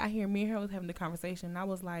you got here, me and her was having the conversation, and I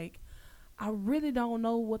was like, I really don't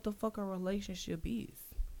know what the fuck a relationship is.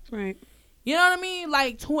 Right. You know what I mean?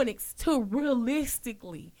 Like to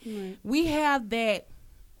realistically, we have that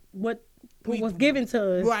what was given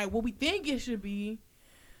to us, right? What we think it should be.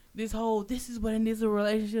 This is what a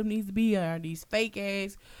relationship needs to be. Are these fake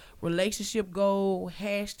ass relationship goal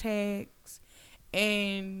hashtags,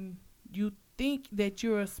 and you think that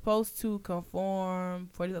you're supposed to conform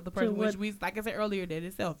for the other person, which we, like I said earlier, that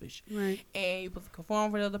is selfish. Right. And you're supposed to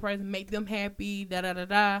conform for the other person, make them happy,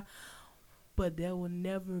 But that will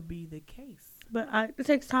never be the case. But it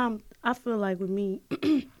takes time. I feel like with me,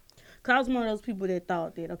 because I was one of those people that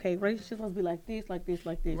thought that, okay, relationships supposed to be like this, like this,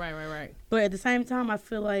 like this. Right. But at the same time, I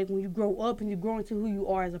feel like when you grow up and you grow into who you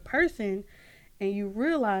are as a person, and you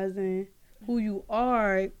realizing who you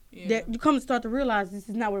are, that you come to start to realize this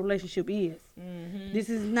is not what a relationship is. Mm-hmm. This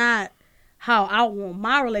is not how I want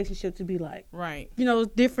my relationship to be like. Right. You know,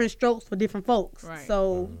 different strokes for different folks. Right.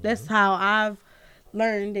 So that's how I've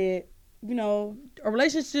learned that, you know, a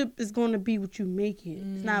relationship is going to be what you make it.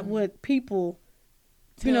 It's not what people,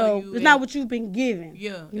 it's not what you've been given.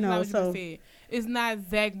 Yeah. You know, it's not what you said. It's not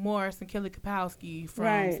Zach Morris and Kelly Kapowski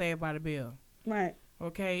from Saved by the Bell. Right.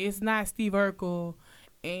 Okay. It's not Steve Urkel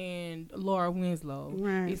and Laura Winslow.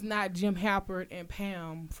 Right. It's not Jim Halpert and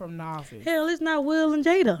Pam from The Office. Hell, it's not Will and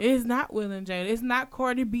Jada. It's not Will and Jada. It's not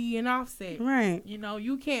Cardi B and Offset. Right. You know,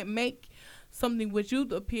 you can't make something which you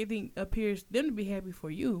appears them to be happy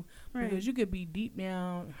for you, because you could be deep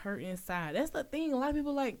down hurt inside. That's the thing. A lot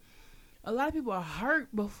of people are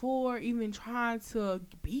hurt before even trying to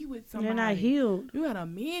be with somebody. They're not healed. You gotta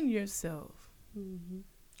mend yourself. Mm-hmm.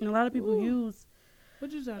 And a lot of people use.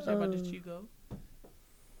 What you trying to say about this, Chico?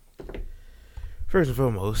 First and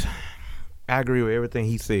foremost, I agree with everything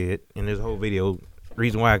he said in this whole video.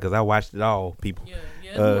 Reason why, because I watched it all, people. Yeah,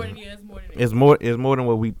 it's more than that. It's more than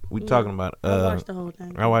what we talking about. I watched the whole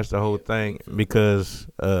thing. I watched the whole thing because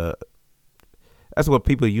that's what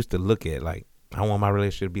people used to look at. Like, I want my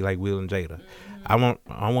relationship to be like Will and Jada. Mm-hmm.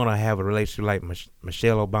 I want to have a relationship like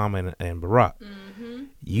Michelle Obama and Barack. Mm-hmm.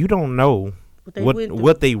 You don't know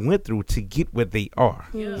what they went through to get what they are.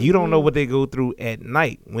 Yeah. You don't know what they go through at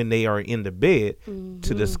night when they are in the bed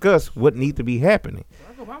to discuss what needs to be happening.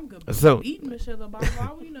 So, eating Michelle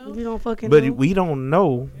Obama, we know. You don't fucking but know. we don't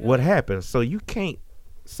know what happens. So you can't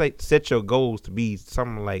set your goals to be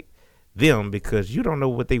something like them, because you don't know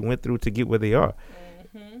what they went through to get where they are.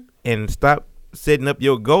 Mm-hmm. And stop setting up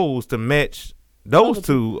your goals to match those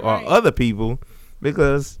two or other people,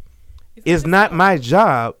 because it's not my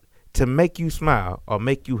job to make you smile or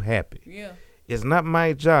make you happy. Yeah. It's not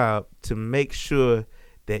my job to make sure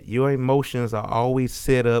that your emotions are always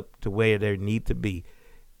set up to where they need to be.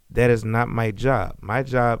 That is not my job. My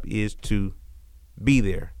job is to be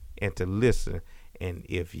there and to listen. And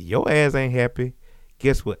if your ass ain't happy,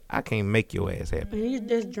 guess what? I can't make your ass happy.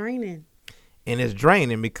 And it's draining. And it's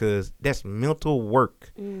draining because that's mental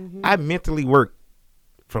work. Mm-hmm. I mentally work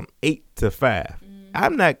from 8 to 5. Mm-hmm.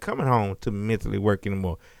 I'm not coming home to mentally work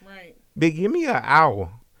anymore. Right. Big, give me an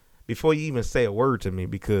hour before you even say a word to me,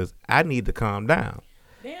 because I need to calm down.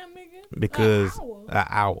 Damn, nigga. Because an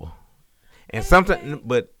hour. And sometimes,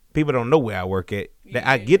 but people don't know where I work at. That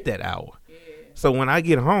I get that hour. Yeah. So when I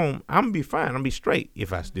get home, I'm gonna be fine. I'm gonna be straight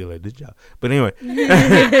if I still at this job. But anyway,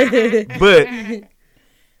 but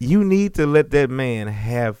you need to let that man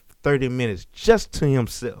have 30 minutes just to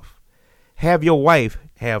himself. Have your wife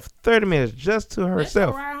have 30 minutes just to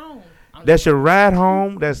herself. That's your ride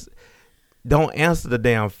home. Don't answer the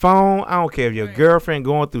damn phone. I don't care if your girlfriend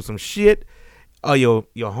going through some shit or your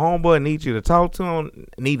homeboy needs you to talk to him,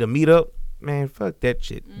 need to meet up. Man, fuck that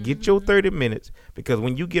shit. Mm-hmm. Get your 30 minutes, because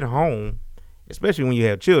when you get home, especially when you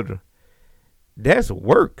have children, that's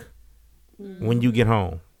work when you get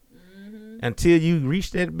home. Mm-hmm. Until you reach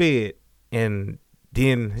that bed, and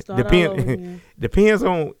then depends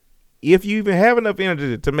on if you even have enough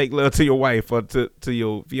energy to make love to your wife or to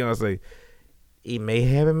your fiance. It may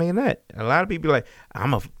have, it may not. A lot of people are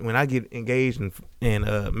like, when I get engaged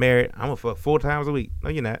and married, I'm a fuck 4 times a week. No,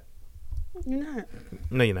 you're not. You're not.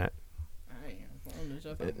 No, you're not. I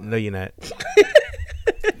am. No, you're not.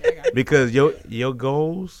 Because your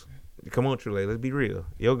goals, come on, True Lady, let's be real.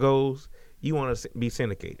 Your goals, you want to be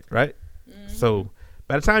syndicated, right? Mm-hmm. So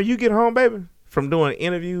by the time you get home, baby, from doing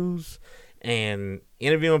interviews and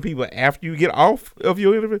interviewing people after you get off of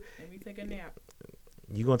your interview, let me take a nap.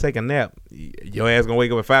 You gonna take a nap. Your ass gonna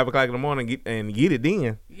wake up at 5 o'clock in the morning and get it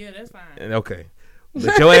then. Yeah, that's fine. Okay,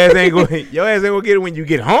 but your ass ain't gonna get it when you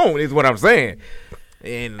get home. Is what I'm saying.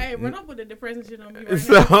 And hey, don't put the depressing shit on me right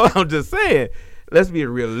so now. I'm just saying, let's be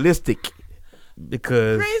realistic,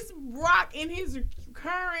 because Chris Rock in his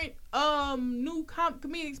current new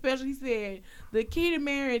comedic special, he said the key to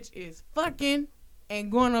marriage is fucking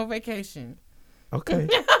and going on vacation. Okay.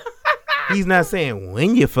 He's not saying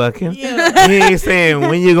when you fucking. Yeah. He ain't saying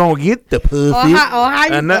when you gonna get the pussy Or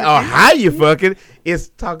how you fucking. fucking. It's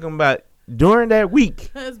talking about during that week.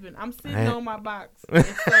 Husband, I'm sitting on my box. And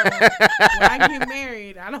so when I get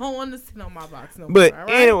married, I don't want to sit on my box no But more. All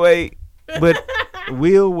right? anyway, but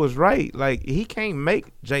Will was right. Like, he can't make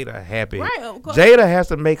Jada happy. Right, of course. Jada has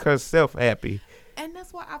to make herself happy. And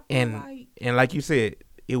that's why I feel And like you said,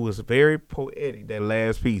 it was very poetic, that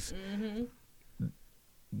last piece. Mm-hmm.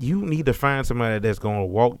 You need to find somebody that's going to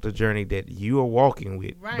walk the journey that you are walking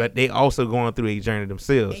with. Right. But they also going through a journey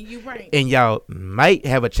themselves. And you right. And y'all might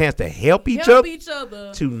have a chance to help each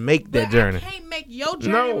other to make that journey. I can't make your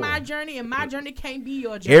journey my journey, and my journey can't be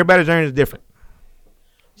your journey. Everybody's journey is different.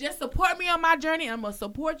 Just support me on my journey, and I'm going to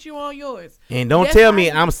support you on yours. And don't tell me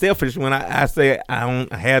I'm selfish when I say I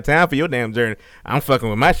don't have time for your damn journey. I'm fucking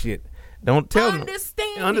with my shit. Don't tell me.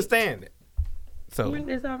 Understand it. So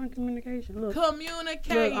it's all in communication. Look,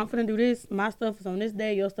 communicate. I'm finna do this. My stuff is on this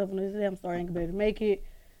day. Your stuff on this day. I'm sorry I ain't gonna be able to make it,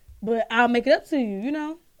 but I'll make it up to you. You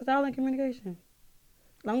know, it's all in communication.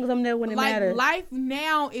 As long as I'm there when it matters. Life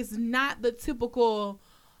now is not the typical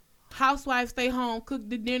housewife stay home, cook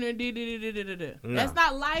the dinner, No. That's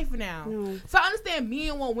not life now. No. So I understand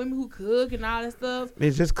men want women who cook and all that stuff.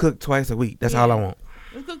 it's just cook twice a week. That's all I want.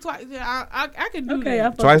 Let's cook twice. Yeah, I could do Okay,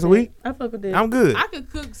 that. Twice a week? I fuck with that. I'm good. I could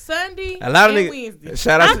cook Sunday A lot of and niggas. Wednesday.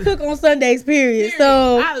 Shout out I cook on Sundays, period.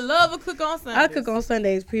 So I love a cook on Sundays. I cook on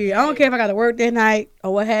Sundays, period. I don't care if I got to work that night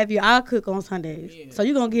or what have you. I'll cook on Sundays. Yeah. So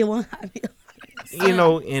you gonna get one hot meal. You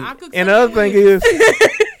know, I cook and the other thing is,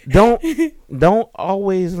 Sundays. don't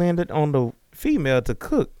always land it on the female to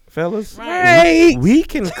cook, fellas. Right. We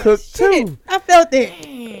can cook too. I felt that.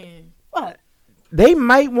 Man. What? They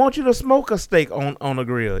might want you to smoke a steak on the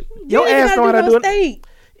grill. Your You ass ain't know how gotta to do do no it. steak.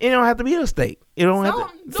 It don't have to be a steak. It don't have to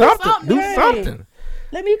Do something. Do right. something.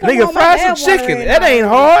 Let me come Nigga, home, fry my some dad water chicken. in That my- ain't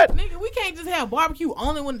hard. Nigga, we can't just have barbecue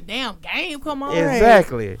only when the damn game come on.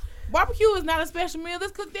 Exactly. Barbecue is not a special meal.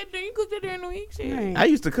 Let's cook that during. You cook that during the week. Shit. Right. I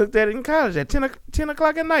used to cook that in college at 10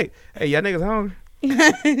 o'clock at night. Hey, y'all niggas hungry?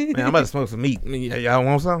 Man, I'm about to smoke some meat. Y'all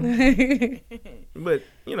want some? But,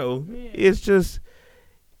 you know, it's just,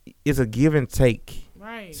 it's a give and take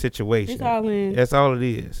Right. situation. It's all in. That's all it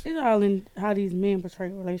is. It's all in how these men portray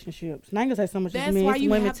relationships. And I ain't gonna say so much as That's men, why it's you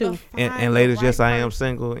women have too. to find And ladies, the yes, right I am person.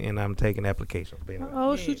 single and I'm taking applications. Baby.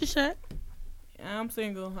 Oh, Yeah. shoot your shot. I'm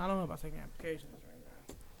single. I don't know about taking applications right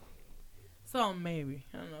now. So maybe.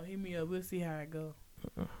 I don't know. Hit me up. We'll see how it go.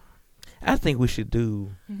 I think we should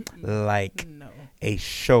do like No. a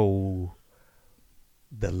show,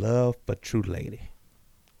 The Love for True Lady.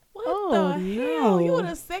 What Oh, the hell? no. You were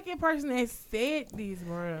the second person that said these,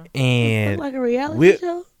 bro. And Look like a reality we'll-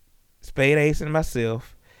 show. Spade Ace and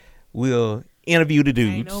myself will interview the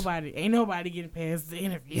dudes. Ain't nobody getting past the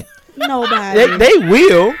interview. Nobody. They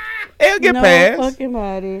will. They'll get no past. fucking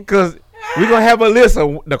body. Because we're going to have a list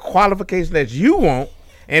of the qualifications that you want.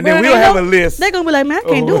 And then Bruh, we'll have a list. They're gonna be like, man, I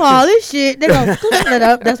can't do all this shit. They're gonna clean it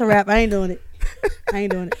up. That's a wrap. I ain't doing it. I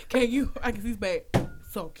ain't doing it. Can you? I can see back.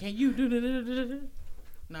 So can you do?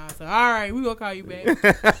 Nah. So all right, we gonna call you back.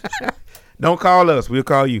 Don't call us. We'll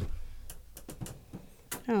call you.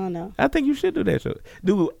 I don't know. I think you should do that show.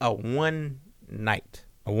 Do a one-nighter.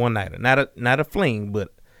 Not a fling,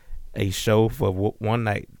 but a show for one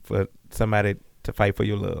night for somebody to fight for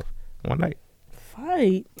your love. One night.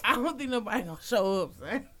 Fight. I don't think nobody gonna show up,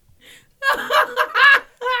 son.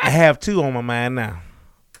 I have two on my mind now.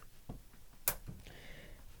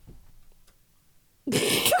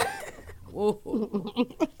 Whoa.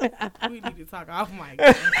 We need to talk off mic.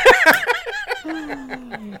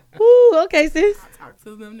 Ooh, okay, sis. Talk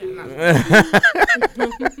to them now.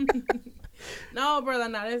 No, brother,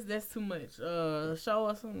 no, that's too much. Show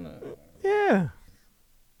us something. Yeah.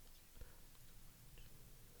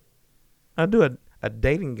 I'll do a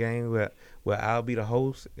dating game where I'll be the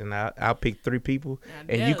host and I'll pick 3 people Now,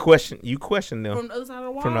 and you question them from the other side of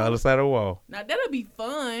the wall. from the other side of the wall. Now that'll be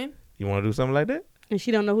fun. You want to do something like that? And she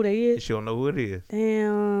don't know who they is. She don't know who it is.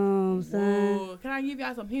 Damn, son. Whoa. Can I give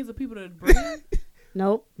y'all some hints of people to bring?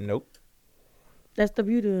 Nope. Nope. That's the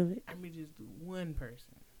beauty of it. I mean, just do one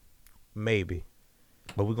person. Maybe.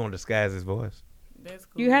 But we're going to disguise his voice. That's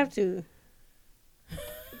cool. You have to.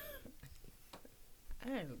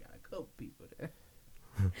 I ain't got a couple people there.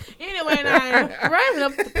 Anyway, now wrapping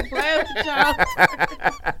up the play with y'all.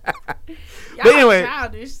 But anyway,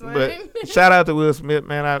 childish, son. But shout out to Will Smith,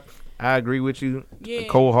 man. I agree with you Yeah.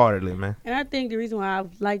 cold-heartedly, man. And I think the reason why I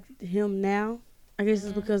like him now, I guess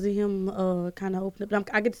it's because of him kind of opening up.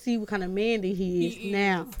 I get to see what kind of man that he is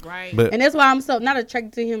now. Right. But, And that's why I'm so not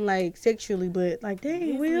attracted to him like sexually, but like,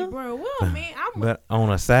 dang, Will. Bro, well, man, but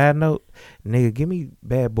on a side note, nigga, give me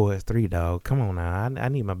Bad Boys 3, dog. Come on now. I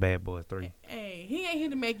need my Bad Boys 3. Hey, he ain't here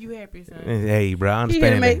to make you happy, son. Hey, bro, I He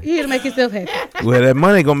understand that. here to make himself happy. Well, that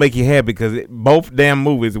money gonna make you happy because both damn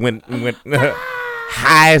movies went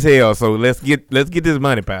high as hell. So let's get this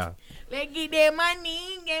money, pal. Let's get that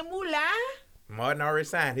money, get moolah. Martin already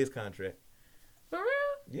signed his contract. For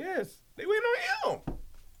real? Yes, they went on him.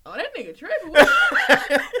 Oh, that nigga tripping.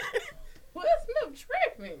 Will Smith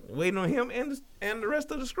tripping. Waiting on him and the rest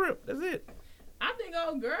of the script. That's it. I think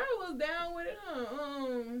old girl was down with it, huh?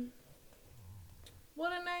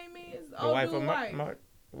 What her name is? The wife of White.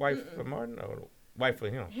 wife for Martin or the wife for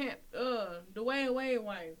him? Dwayne Wade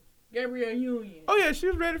wife, Gabrielle Union. Oh yeah, she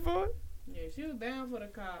was ready for it. Yeah, she was down for the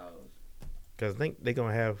cause. Cause I think they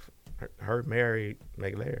gonna have her marry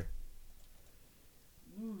McLaren.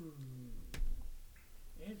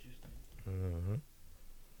 Interesting. Mm-hmm.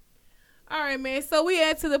 All right, man. So we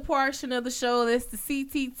add to the portion of the show that's the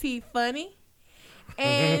CTT funny.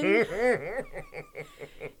 And,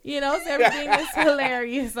 you know, it's everything that's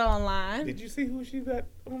hilarious online. Did you see who she got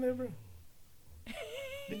on there, bro?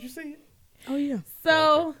 Did you see it? Oh, yeah.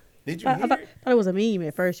 So, Did you I hear thought it? it was a meme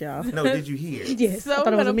at first, y'all. No, did you hear it? Yes, I so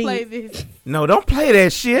thought we're it was a going to meme. play this. No, don't play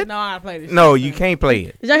that shit. No, I play this. No, shit, you son. can't play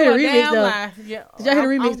it. Did y'all hear the You a remix, damn though? lie. Yeah, Did y'all hear the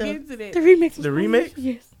remix, I'm though? getting to that. The remix. The remix?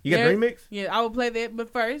 Yes. You got the remix? Yeah, I will play that, but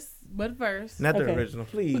first. Not the Okay. original,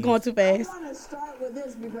 please. We're going too I fast. want to start with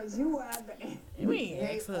this because you are the We ain't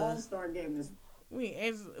ask us. All-Star game this We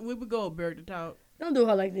would go Berg to talk. Don't do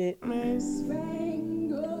her like that.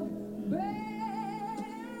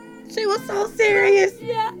 She was so serious.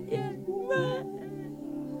 Yeah.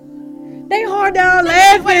 They hard down Wait,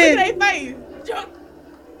 look laughing. at their face.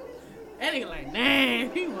 That nigga like,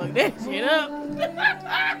 damn, he fucked that shit up.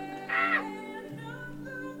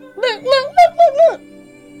 Look.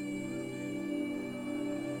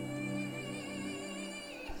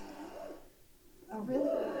 Oh, really?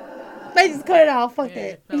 They just cut it off. Fuck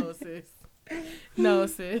Yeah, that. no, sis. No,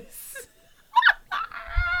 sis.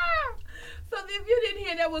 So if you didn't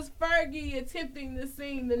hear, that was Fergie attempting to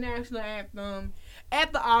sing the national anthem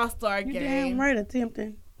at the All-Star You game. damn right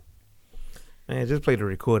attempting. Man, just play the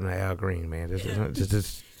recording of Al Green, man.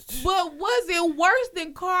 Just. But was it worse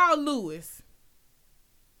than Carl Lewis?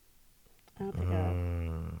 I don't think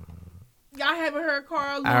Y'all haven't heard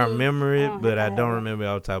Carl Lewis? I remember it, but I I don't haven't. remember it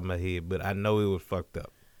off the top of my head. But I know it was fucked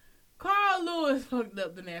up. Carl Lewis fucked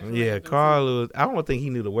up the national Yeah, anthem. Carl Lewis. I don't think he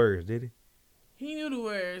knew the words, did he? He knew the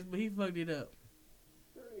words, but he fucked it up.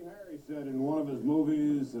 Dirty Harry said in one of his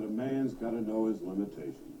movies that a man's got to know his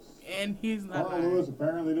limitations. And he's not Carl lying. Lewis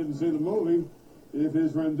apparently didn't see the movie. If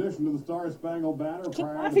his rendition of the Star Spangled Banner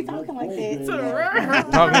Why is he talking like that?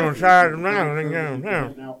 Talking on side and round.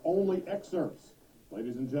 Now only excerpts.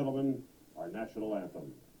 Ladies and gentlemen, our national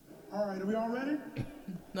anthem. All right, are we all ready?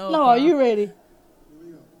 No, No, Carl. are you ready? Here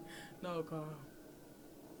we go. No, Carl.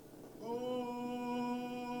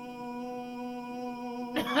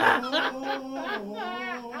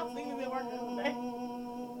 I'm singing it working today.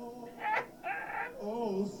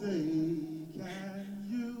 Oh, say, can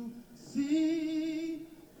you see?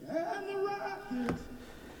 And the rockets.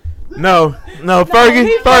 No, Fergie.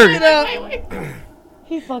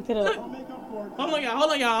 He fucked it up. I'll make up for it. Hold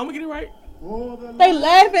on, y'all. I'm gonna get it right. Oh, the They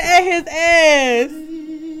laughing at his ass.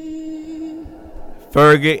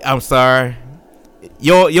 Fergie, I'm sorry.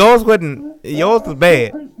 Yours was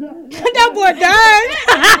bad. That boy died.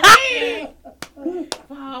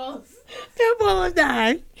 Pause. That boy was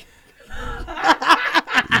dying.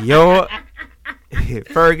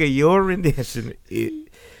 Fergie, your rendition, it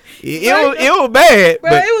was bad, Bro,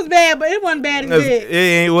 but it was bad, but it wasn't bad as that.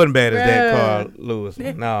 it wasn't bad as that Bruh. Carl Lewis.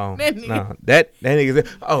 No, That nigga. no, that nigga.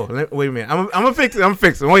 Oh, wait a minute. I'm gonna fix it. Wait. get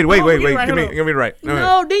it right, Give hold me right.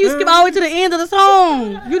 No, then you skip all the way to the end of the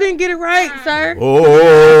song. You didn't get it right, sir.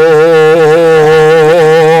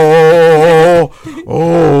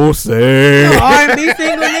 Oh, say. R&B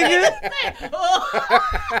singer, nigga.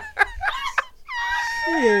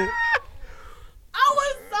 Shit. I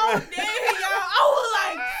was so dead, y'all. I was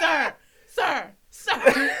like, sir.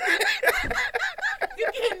 You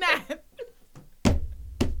cannot.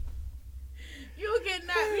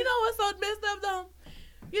 You know what's so messed up, though?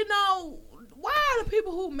 You know, why are the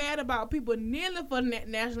people who mad about people kneeling for the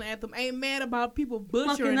national anthem ain't mad about people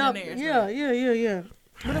butchering Fucking the up. national? Yeah.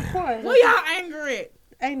 But of course. What y'all angry at?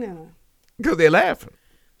 Ain't none. Because they're laughing.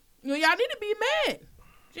 You know, y'all need to be mad.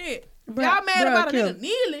 Shit. Bruh, Y'all mad bruh, about a Kim. nigga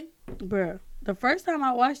kneeling? Bruh. The first time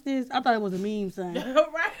I watched this, I thought it was a meme, son.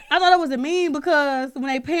 Right. I thought it was a meme because when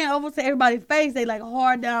they pan over to everybody's face, they like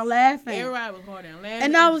hard down laughing. Everybody was hard down laughing.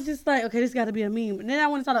 And I was just like, okay, this got to be a meme. And then I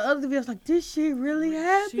went and saw the other videos, I was like, this shit really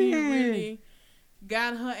happened. She really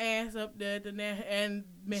got her ass up there and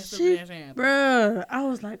messed up the national anthem. Bruh, I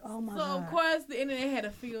was like, oh my So, God. of course, the internet had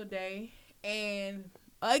a field day. And,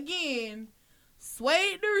 again,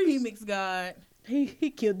 Sway the Remix God. He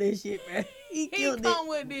killed that shit, man. He killed come it.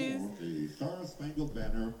 with this. The Star Spangled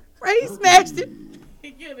Banner. Right, he smashed it.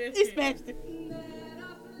 He killed that He shit. smashed it.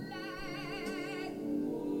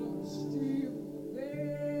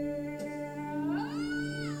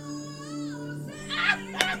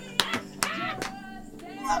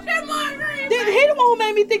 He the one who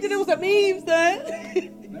made me think that it was a meme, son.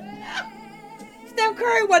 Steph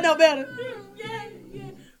Curry wasn't no better.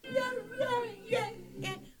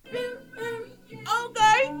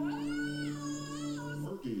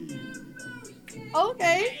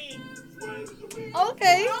 Okay.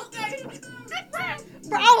 Okay.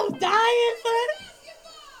 Bro, I was dying, son.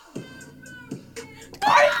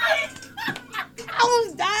 I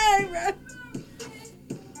was dying, bro.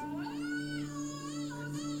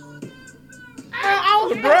 I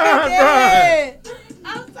was LeBron, dead.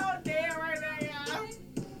 I'm so dead right now, y'all.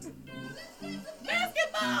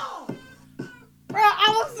 Basketball. Bro, I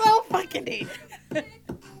was so fucking dead.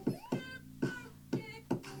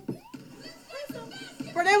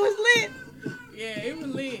 Bro, that was lit. Yeah, it was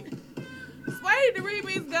lit. Sway the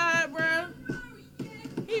Remix God, bro.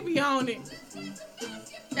 He be on it.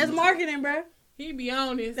 That's marketing, bro. He be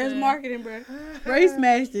on it. That's son. marketing, bro. Bro, he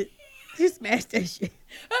smashed it. He smashed that shit.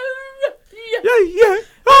 Yeah.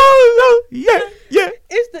 Oh, yeah.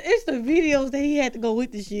 It's the videos that he had to go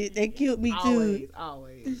with the shit that killed me too.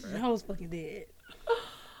 Always, bro. I was fucking dead.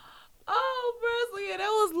 Oh, bro. So, yeah, that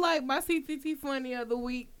was like my CTT funny of the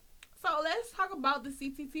week. So, let's talk about the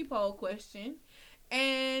CTT poll question.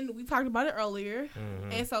 And we talked about it earlier.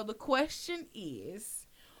 Mm-hmm. And so, the question is,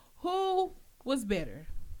 who was better,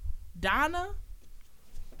 Donna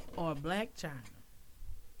or Blac Chyna?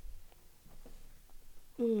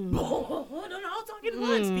 Hold on, I'm talking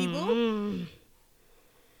much, people.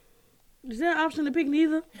 Is there an option to pick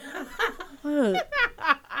neither? Fuck.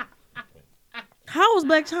 How was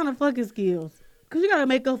Blac Chyna fucking skills? Because you got to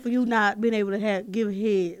make up for you not being able to give a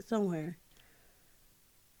head somewhere.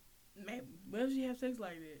 Man, where did she have sex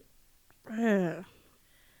like that? Bruh.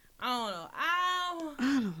 I don't know.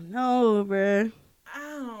 I don't know, bruh. I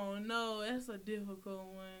don't know. That's a difficult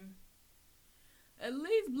one. At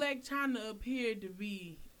least Blac Chyna appeared to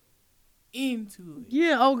be into it.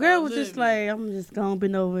 Yeah, old girl A was little just bit. like, I'm just going to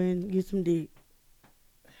bend over and get some dick.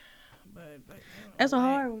 But That's a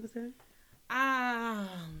hard one to say. I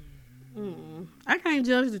can't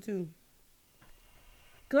judge the two.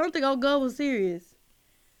 Because I don't think old girl was serious.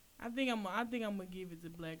 think I'm gonna give it to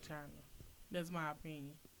Blac Chyna. That's my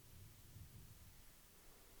opinion.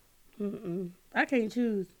 I can't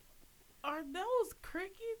choose. Are those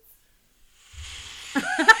crickets?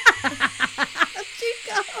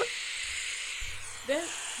 Chico.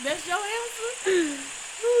 That's your answer?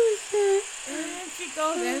 Oh, shit. And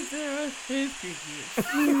Chico's answer is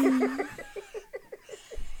crickets.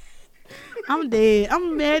 I'm dead.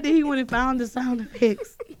 I'm mad that he went and found the sound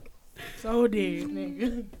effects. So dead,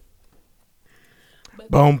 nigga.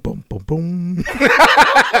 Boom, boom, boom, boom.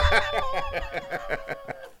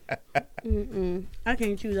 I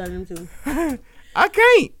can't choose out of them two. I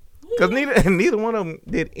can't. Because neither one of them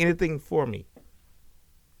did anything for me.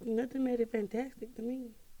 Nothing made it fantastic to me.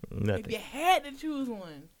 Nothing. If you had to choose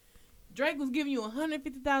one, Drake was giving you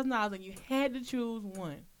 $150,000 and you had to choose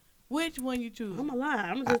one. Which one you choose? I'm a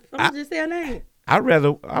lie. I'm gonna just say a name. Can I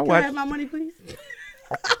Can I have my money, please?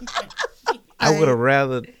 I would have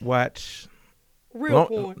rather watch Real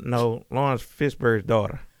porn. Lawrence Fishburne's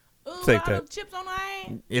daughter. Ooh, Take all that. them chips on her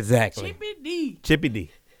ass. Exactly. Chippy D.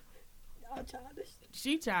 Y'all childish.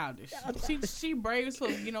 She childish. She brave as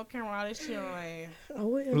fuck. You know, camera all that shit on her ass. Oh,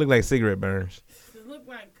 well. It look like cigarette burns. It look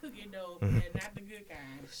like cookie dough, and not the good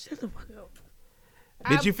kind. Shut the fuck up.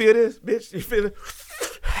 Bitch, you feel this? Bitch, you feel it?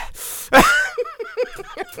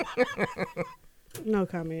 No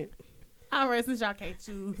comment. All right, since y'all can't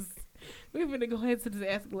choose, we're gonna go ahead to this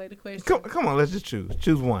escalated question. Come on, let's just choose.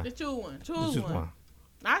 Choose one. Just choose one. Just Choose choose one. one.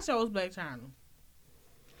 I chose Blac Chyna.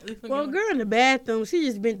 At least Well, girl in the bathroom, she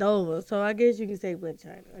just bent over, so I guess you can say Blac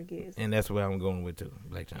Chyna, I guess. And that's what I'm going with too.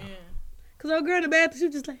 Blac Chyna. Yeah. Because old girl in the bathroom, she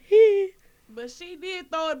was just like, hey. But she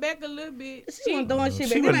did throw it back a little bit. She wasn't throwing shit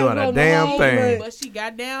She back. wasn't Them doing a ain't damn rolling thing. but But she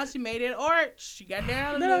got down. She made it arch. She got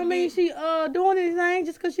down a That little don't mean bit. she doing anything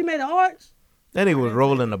just because she made an arch. That nigga was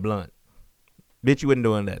rolling a blunt. Bitch, you wasn't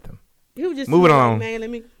doing that though. He was just Moving like, on. man, let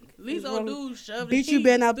me. At least old dude shoved Bitch, his you feet,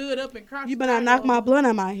 better not- stood up and crouched. You better not and knock talked my over. blunt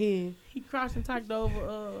out my head. He crouched and talked over.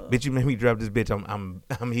 Bitch, you made me drop this bitch.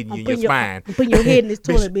 I'm hitting you in your putting spine. I'm putting your head in this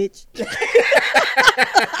toilet, bitch.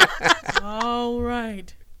 All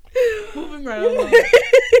right. Moving right along.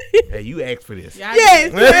 Hey, you asked for this. Yeah, I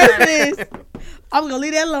Yes, did. yes. I'm gonna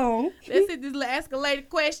leave that alone. Let's hit this little escalated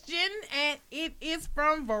question, and it is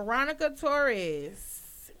from Veronica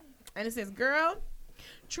Torres. And it says, girl,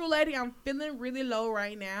 true lady, I'm feeling really low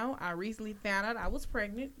right now. I recently found out I was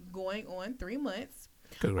pregnant, going on 3 months.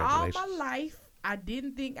 All Congratulations. my life, I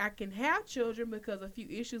didn't think I can have children because of a few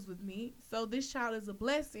issues with me. So this child is a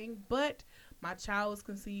blessing, but my child was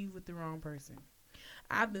conceived with the wrong person.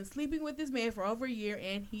 I've been sleeping with this man for over a year,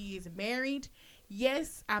 and he is married.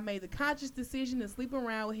 Yes, I made the conscious decision to sleep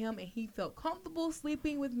around with him, and he felt comfortable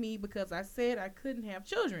sleeping with me because I said I couldn't have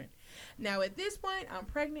children. Now, at this point, I'm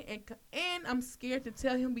pregnant, and I'm scared to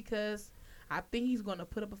tell him because I think he's going to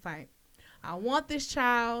put up a fight. I want this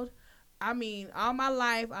child. I mean, all my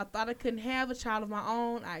life, I thought I couldn't have a child of my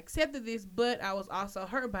own. I accepted this, but I was also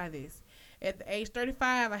hurt by this. At the age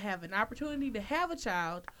 35, I have an opportunity to have a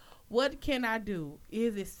child. What can I do?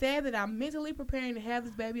 Is it sad that I'm mentally preparing to have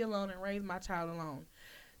this baby alone and raise my child alone?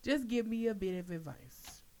 Just give me a bit of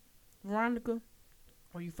advice. Veronica,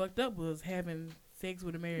 or you fucked up was having sex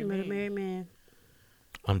with a married With man. a married man.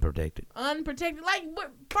 Unprotected. Unprotected. Like,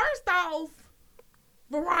 first off,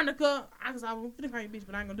 Veronica, I'm going to call you bitch,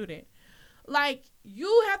 but I ain't going to do that. Like,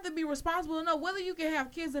 you have to be responsible to know whether you can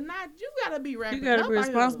have kids or not. You got to be wrapped You gotta up be out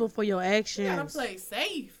responsible here. for your You actions. got to play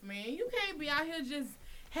safe, man. You can't be out here just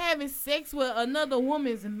having sex with another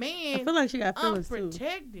woman's I man. feel like she got feelings too.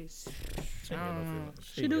 Unprotected.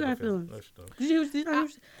 She do got feelings. No, she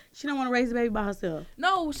don't. She don't want to raise the baby by herself.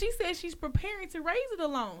 No, she said she's preparing to raise it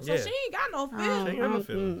alone. So Yeah. she ain't got no feelings. ain't got no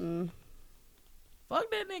feelings.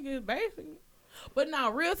 Fuck that nigga, basically. But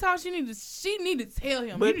now, real talk, she need to tell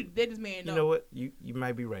him. But You need to let this man know. You know what? You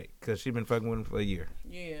might be right because she been fucking with him for a year.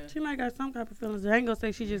 Yeah. She might got some type of feelings. I ain't gonna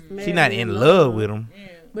say she just married. She not him in love with him. Yeah.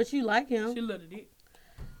 But you like him. She loved it.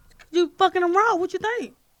 You fucking him raw. What you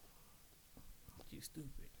think? You stupid.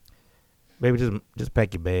 Baby, just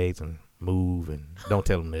pack your bags and move and don't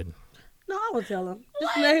tell him nothing. No, I would tell him.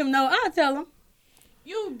 Just let him know. I'll tell him.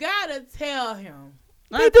 You gotta tell him.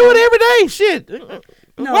 He do it every day. Shit.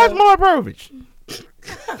 No. Watch more Purge.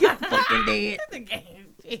 You're fucking dead. The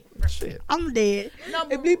game. Shit. I'm dead. No,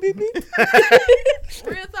 but Beep, beep, beep.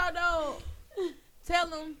 real talk though, tell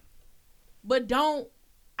him, but don't.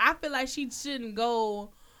 I feel like she shouldn't go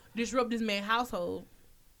disrupt this man's household.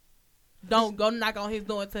 Don't go knock on his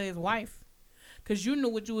door and tell his wife, cause you knew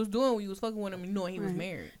what you was doing when you was fucking with him and knowing he was Right.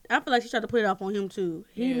 married. I feel like she tried to put it off on him too.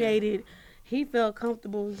 He Yeah. made it. He felt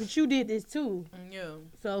comfortable, but you did this too. Yeah,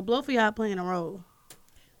 So both of y'all playing a role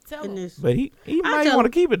tell in him. this. But he might tell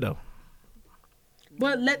want to him. keep it though.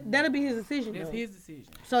 But that'll be his decision. That's Though. his decision.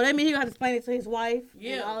 So that means he got to explain it to his wife.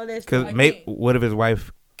 Yeah. And all of that Because stuff. what if his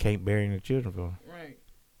wife can't bear any children for him? Right.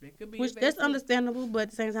 That could be. Which his that's best understandable, but at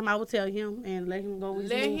the same time, I would tell him and let him go with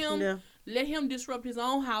his Let moves from there. Let him disrupt his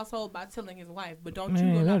own household by telling his wife, but don't you go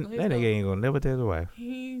Man, knock on that his nigga door. ain't gonna never tell his wife.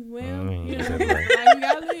 He I well, mean, you know, that's right. like you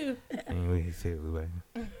gotta live. Ain't he said his wife.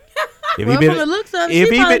 If Well, he from the been, looks of it, if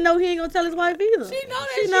she he probably been- know he ain't gonna tell his wife either. She know that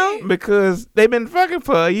She shit. know. because they been fucking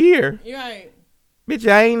for a year. You're right. Bitch,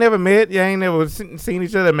 y'all ain't never met. Y'all ain't never seen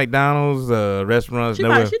each other at McDonald's, restaurants. She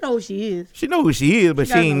nowhere. probably she know who she is. She know who she is, but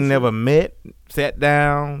She she gotta ain't know never met, sat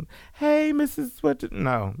down. Hey, Mrs. What?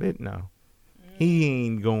 No, bitch, no. He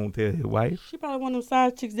ain't gonna tell his wife. She probably one of them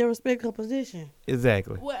side chicks that respect her position.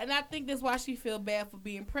 Exactly. Well, and I think that's why she feel bad for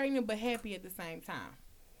being pregnant, but happy at the same time.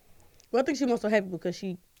 Well, I think she must so happy because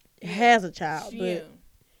she has a child. Yeah. But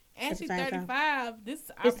And at the she's same time. 35.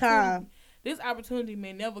 It's time. This opportunity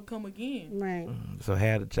may never come again. right. So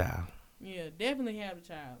had a child. Yeah, definitely have a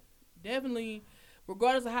child. Definitely,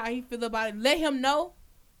 regardless of how he feel about it, let him know.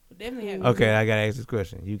 But definitely have. Okay, I gotta ask this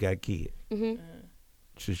question. You got a kid. Mm-hmm.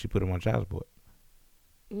 Should she put him on child support?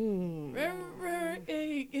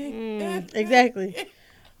 Exactly.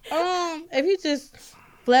 If he just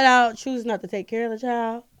flat out choose not to take care of the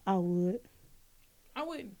child, I would. I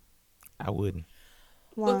wouldn't. I wouldn't.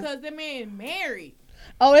 Why? Because that man married.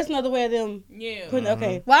 Oh, that's another way of them Yeah. putting.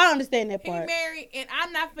 Okay, well I understand that He part. married, and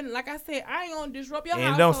I'm not finna, like I said, I ain't gonna disrupt your And it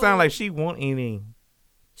household. don't sound like she want any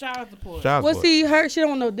child support. child Well, support. see, she don't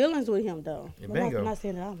want no dealings with him though. Yeah, I'm bingo. not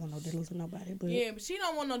saying that I don't want no dealings with nobody, but Yeah, but she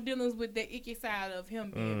don't want no dealings with that icky side of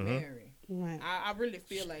him being married. right. I really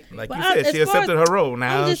feel like that. Like But you I- said, as she far accepted her role.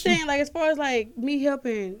 Now I'm just she- saying, like, as far as like me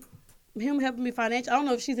helping me financially, I don't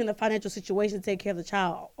know if she's in a financial situation to take care of the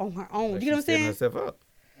child on her own. like You know what I'm she's setting saying? herself up.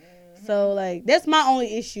 So like that's my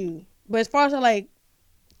only issue But as far as like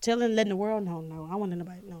letting the world know, no, I want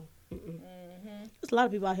nobody to know. There's a lot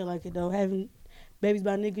of people out here like it though, having babies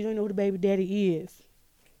by niggas. You don't know who the baby daddy is.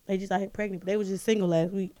 They just out here pregnant, but they was just single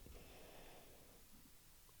last week.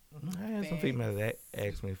 I had some females that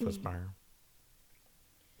asked me for sperm.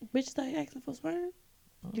 Bitches start asking for sperm.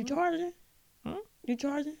 You charging? You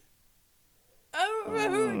charging? I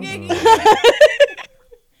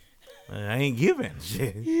ain't giving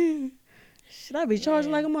shit. Should I be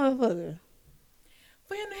charging like a motherfucker?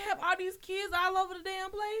 For him to have all these kids all over the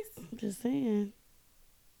damn place? I'm just saying.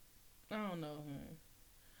 I don't know.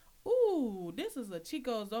 Ooh, this is a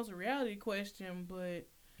Chico's Dose of Reality question, but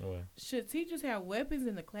What? should teachers have weapons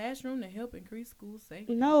in the classroom to help increase school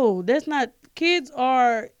safety? No, that's not. Kids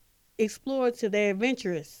are explorative. They're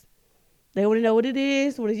adventurous. They want to know what it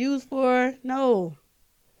is, what it's used for. No.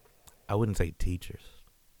 I wouldn't say teachers.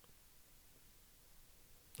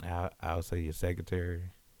 I'll say your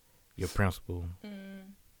secretary, your principal.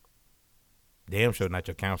 Damn sure not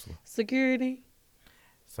your counselor. Security.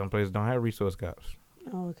 Some places don't have resource cops.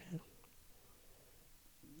 Oh, okay.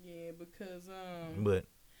 Yeah, because But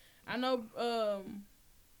I know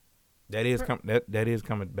that is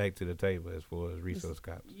coming back to the table as far as resource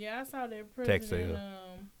cops. yeah, I saw that Tax president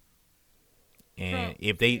sale. And Trump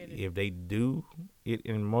if they do it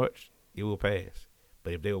in March, it will pass.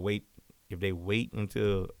 But if they wait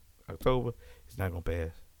until October, it's not gonna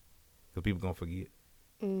pass because people gonna forget.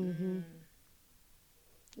 Mm-hmm.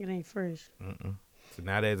 It ain't fresh. So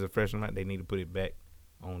now that it's a fresh amount, they need to put it back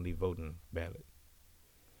on the voting ballot.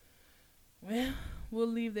 Well, we'll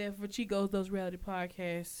leave that for Chico's Those Reality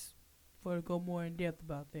Podcasts for to go more in depth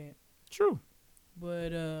about that. True.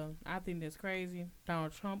 But I think that's crazy.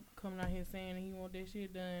 Donald Trump coming out here saying he want that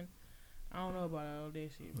shit done. I don't know about all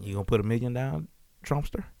that shit. You gonna put $1 million down,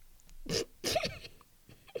 Trumpster?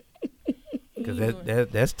 Because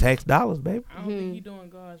that's tax dollars, baby. I don't think he doing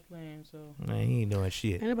God's plan, so. Man, he ain't doing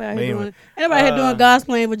shit. Anybody here doing God's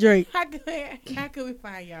plan with Drake? How could we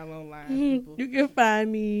find y'all online, people? You can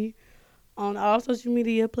find me on all social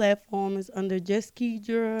media platforms under Just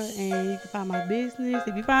Keydra, and you can find my business.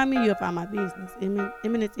 If you find me, you'll find my business.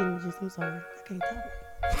 Imminent Images. I'm sorry, I can't talk.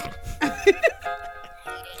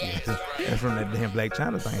 That's from that damn Blac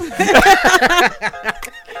Chyna thing.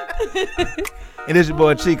 And this your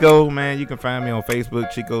boy Chico, man. You can find me on Facebook,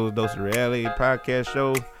 Chico's Dose of Reality Podcast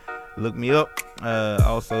Show. Look me up.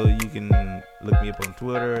 Also, you can look me up on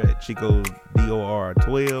Twitter at Chico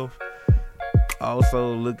DOR12.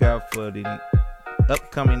 Also, look out for the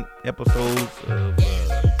upcoming episodes of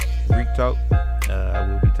Greek Talk. I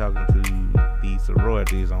will be talking to the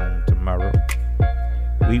sororities on tomorrow.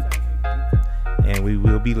 We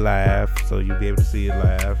will be live, so you'll be able to see it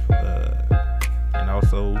live. And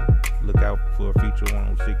also look out for future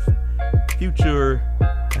 106 future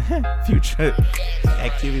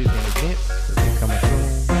activities and events, 'cause they're coming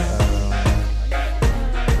soon.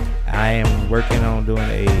 I am working on doing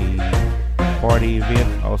a party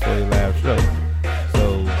event, also a live show.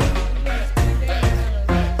 So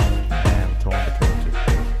I'm torn between two.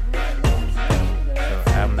 So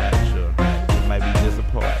I'm not sure. It might be just a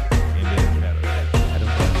part. I don't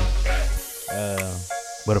know.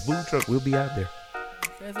 But a food truck will be out there.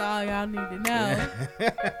 That's all y'all need to know.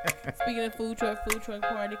 Speaking of food truck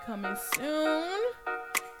party coming soon.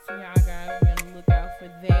 So y'all guys be on the lookout for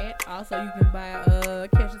that. Also, you can buy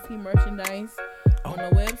Catch the Tea merchandise on the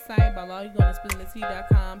website by logging on to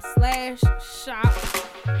spillingthetea.com/shop,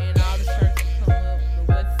 and all the shirts will come up. The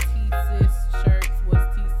What's Tea Sis shirts, What's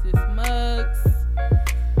Tea Sis mugs,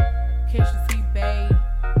 Catch the Tea Bay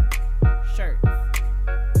shirts.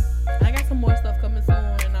 I got some more stuff coming soon,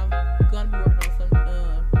 and I'm gonna be working on some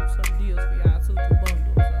deals for y'all too to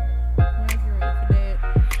bundle. So y'all get ready for that.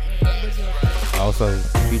 And we're just Also,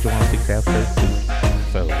 Future 106 have shirts too.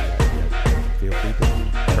 So feel free to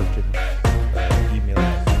purchase them. Email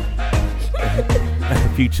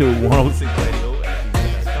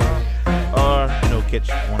future106radio@gmail.com, or catch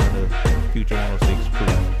one of the Future 106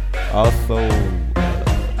 crew. Also,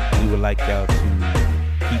 we would like y'all to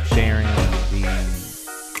keep sharing the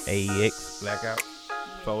AEX blackout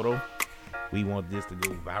photo. We want this to go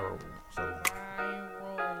viral, so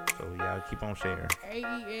y'all keep on sharing.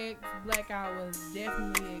 AEX Blackout was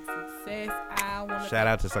definitely a success. I want to Shout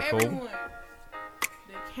out to Sako. everyone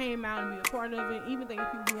that came out and be a part of it, even thank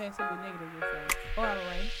people who had something negative to say. All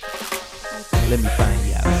right. Let me find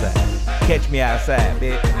you outside. Catch me outside,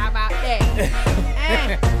 bitch. How about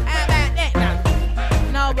that?